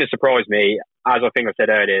it wouldn't surprise me, as I think I said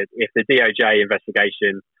earlier, if the DOJ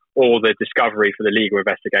investigation or the discovery for the legal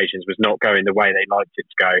investigations was not going the way they liked it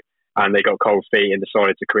to go, and they got cold feet and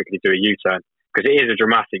decided to quickly do a U-turn, because it is a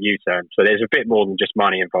dramatic U-turn. So there's a bit more than just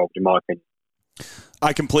money involved, in my opinion.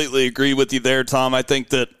 I completely agree with you there, Tom. I think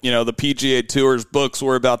that, the PGA Tour's books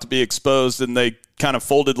were about to be exposed and they kind of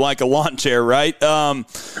folded like a lawn chair, right?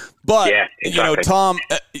 But, yeah, exactly. Tom,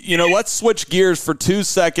 let's switch gears for 2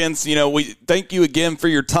 seconds. We thank you again for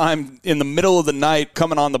your time in the middle of the night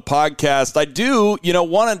coming on the podcast. I do,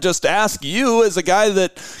 want to just ask you, as a guy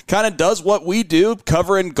that kind of does what we do,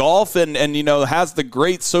 covering golf and has the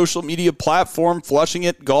great social media platform, Flushing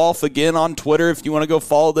It Golf, again on Twitter, if you want to go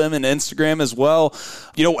follow them, and Instagram as well.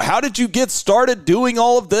 How did you get started doing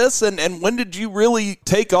all of this, and when did you really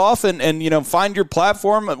take off and find your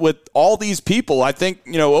platform with all these people? I think,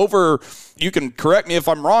 over, you can correct me if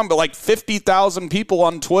I'm wrong, but like 50,000 people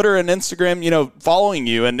on Twitter and Instagram, following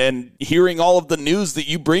you and hearing all of the news that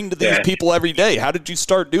you bring to these people every day. How did you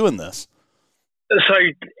start doing this? So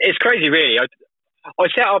it's crazy, really. I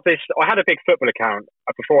set up I had a big football account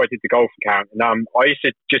before I did the golf account, and I used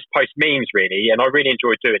to just post memes, really, and I really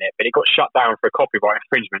enjoyed doing it, but it got shut down for a copyright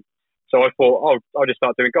infringement. So I thought, I'll just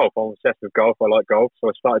start doing golf. I'm obsessed with golf. I like golf, so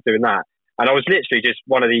I started doing that. And I was literally just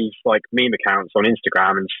one of these like meme accounts on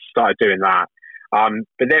Instagram and started doing that.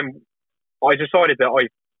 But then I decided that I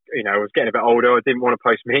was getting a bit older. I didn't want to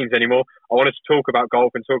post memes anymore. I wanted to talk about golf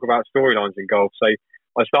and talk about storylines in golf. So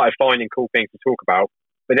I started finding cool things to talk about.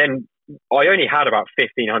 But then I only had about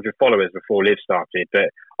 1,500 followers before Live started. But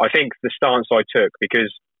I think the stance I took, because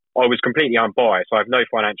I was completely unbiased, I have no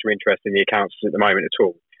financial interest in the accounts at the moment at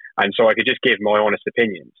all. And so I could just give my honest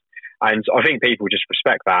opinions. And I think people just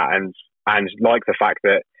respect that and like the fact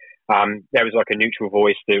that there was like a neutral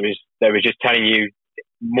voice that was just telling you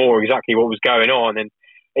more exactly what was going on. And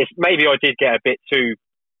maybe I did get a bit too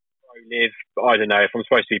pro-Live. I don't know if I'm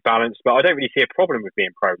supposed to be balanced, but I don't really see a problem with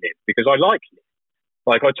being pro-Live because I like Live.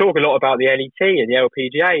 Like, I talk a lot about the LET and the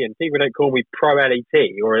LPGA, and people don't call me pro-LET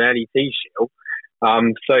or an LET shill.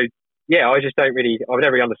 So, yeah, I just don't really, I've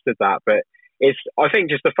never understood that. But I think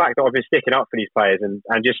just the fact that I've been sticking up for these players and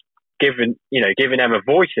just giving them a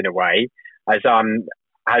voice in a way has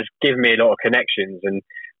given me a lot of connections, and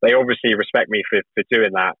they obviously respect me for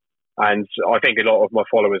doing that. And I think a lot of my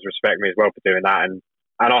followers respect me as well for doing that. And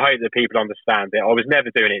I hope that people understand that I was never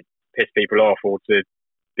doing it to piss people off or to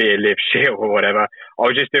be a Live shill or whatever. I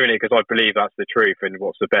was just doing it because I believe that's the truth and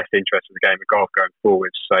what's the best interest of the game of golf going forward.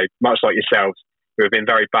 So much like yourselves, who have been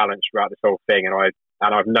very balanced throughout this whole thing, and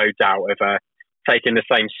I've no doubt of taking the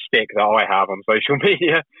same stick that I have on social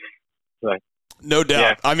media. So, no doubt.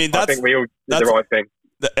 Yeah, I mean, I think we all did the right thing.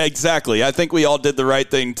 Exactly. I think we all did the right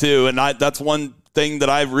thing too. And that's one thing that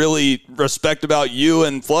I really respect about you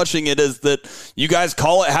and Flushing It is that you guys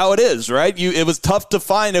call it how it is, right? It was tough to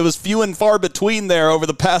find. It was few and far between there over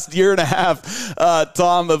the past year and a half,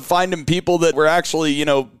 Tom, of finding people that were actually,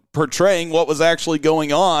 portraying what was actually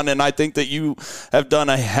going on, and I think that you have done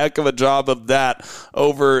a heck of a job of that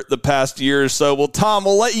over the past year or so. Well, Tom,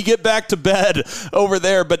 we'll let you get back to bed over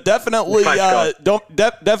there, but definitely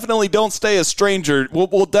don't stay a stranger.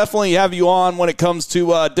 We'll definitely have you on when it comes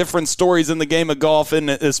to different stories in the game of golf, and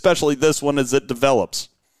especially this one as it develops.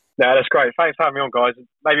 Yeah, that's great. Thanks for having me on, guys.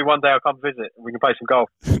 Maybe one day I'll come visit and we can play some golf.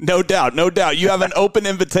 No doubt. You have an open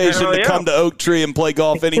invitation to come to Oak Tree and play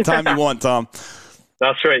golf anytime you want, Tom.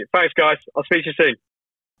 That's sweet. Thanks, guys. I'll speak to you soon.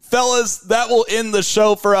 Fellas, that will end the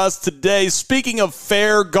show for us today. Speaking of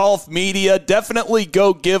fair golf media, definitely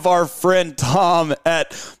go give our friend Tom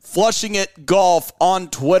at Flushing It Golf on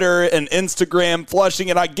Twitter and Instagram. Flushing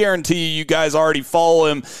It, I guarantee you guys already follow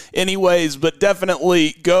him anyways, but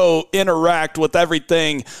definitely go interact with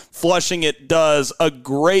everything Flushing It does. A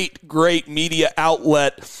great media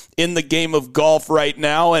outlet in the game of golf right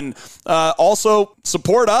now. And also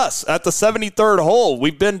support us at the 73rd hole.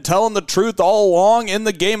 We've been telling the truth all along in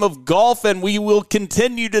the game of golf, and we will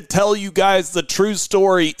continue to tell you guys the true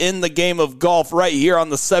story in the game of golf right here on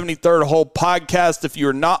the 73rd Hole podcast. If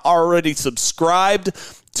you're not already subscribed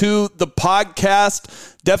to the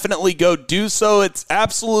podcast, definitely go do so. It's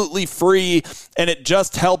absolutely free, and it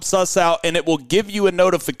just helps us out, and it will give you a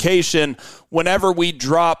notification whenever we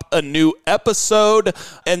drop a new episode.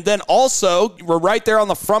 And then also, we're right there on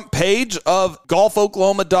the front page of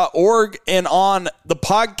golfoklahoma.org and on the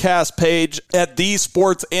podcast page at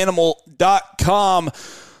thesportsanimal.com.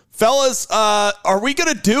 Fellas, are we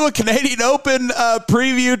going to do a Canadian Open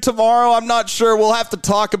preview tomorrow? I'm not sure. We'll have to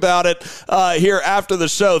talk about it here after the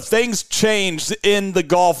show. Things changed in the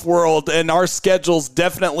golf world, and our schedules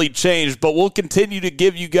definitely changed, but we'll continue to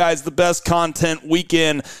give you guys the best content week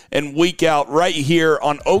in and week out right here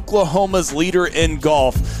on Oklahoma's leader in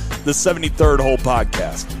golf, the 73rd Hole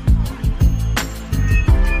Podcast.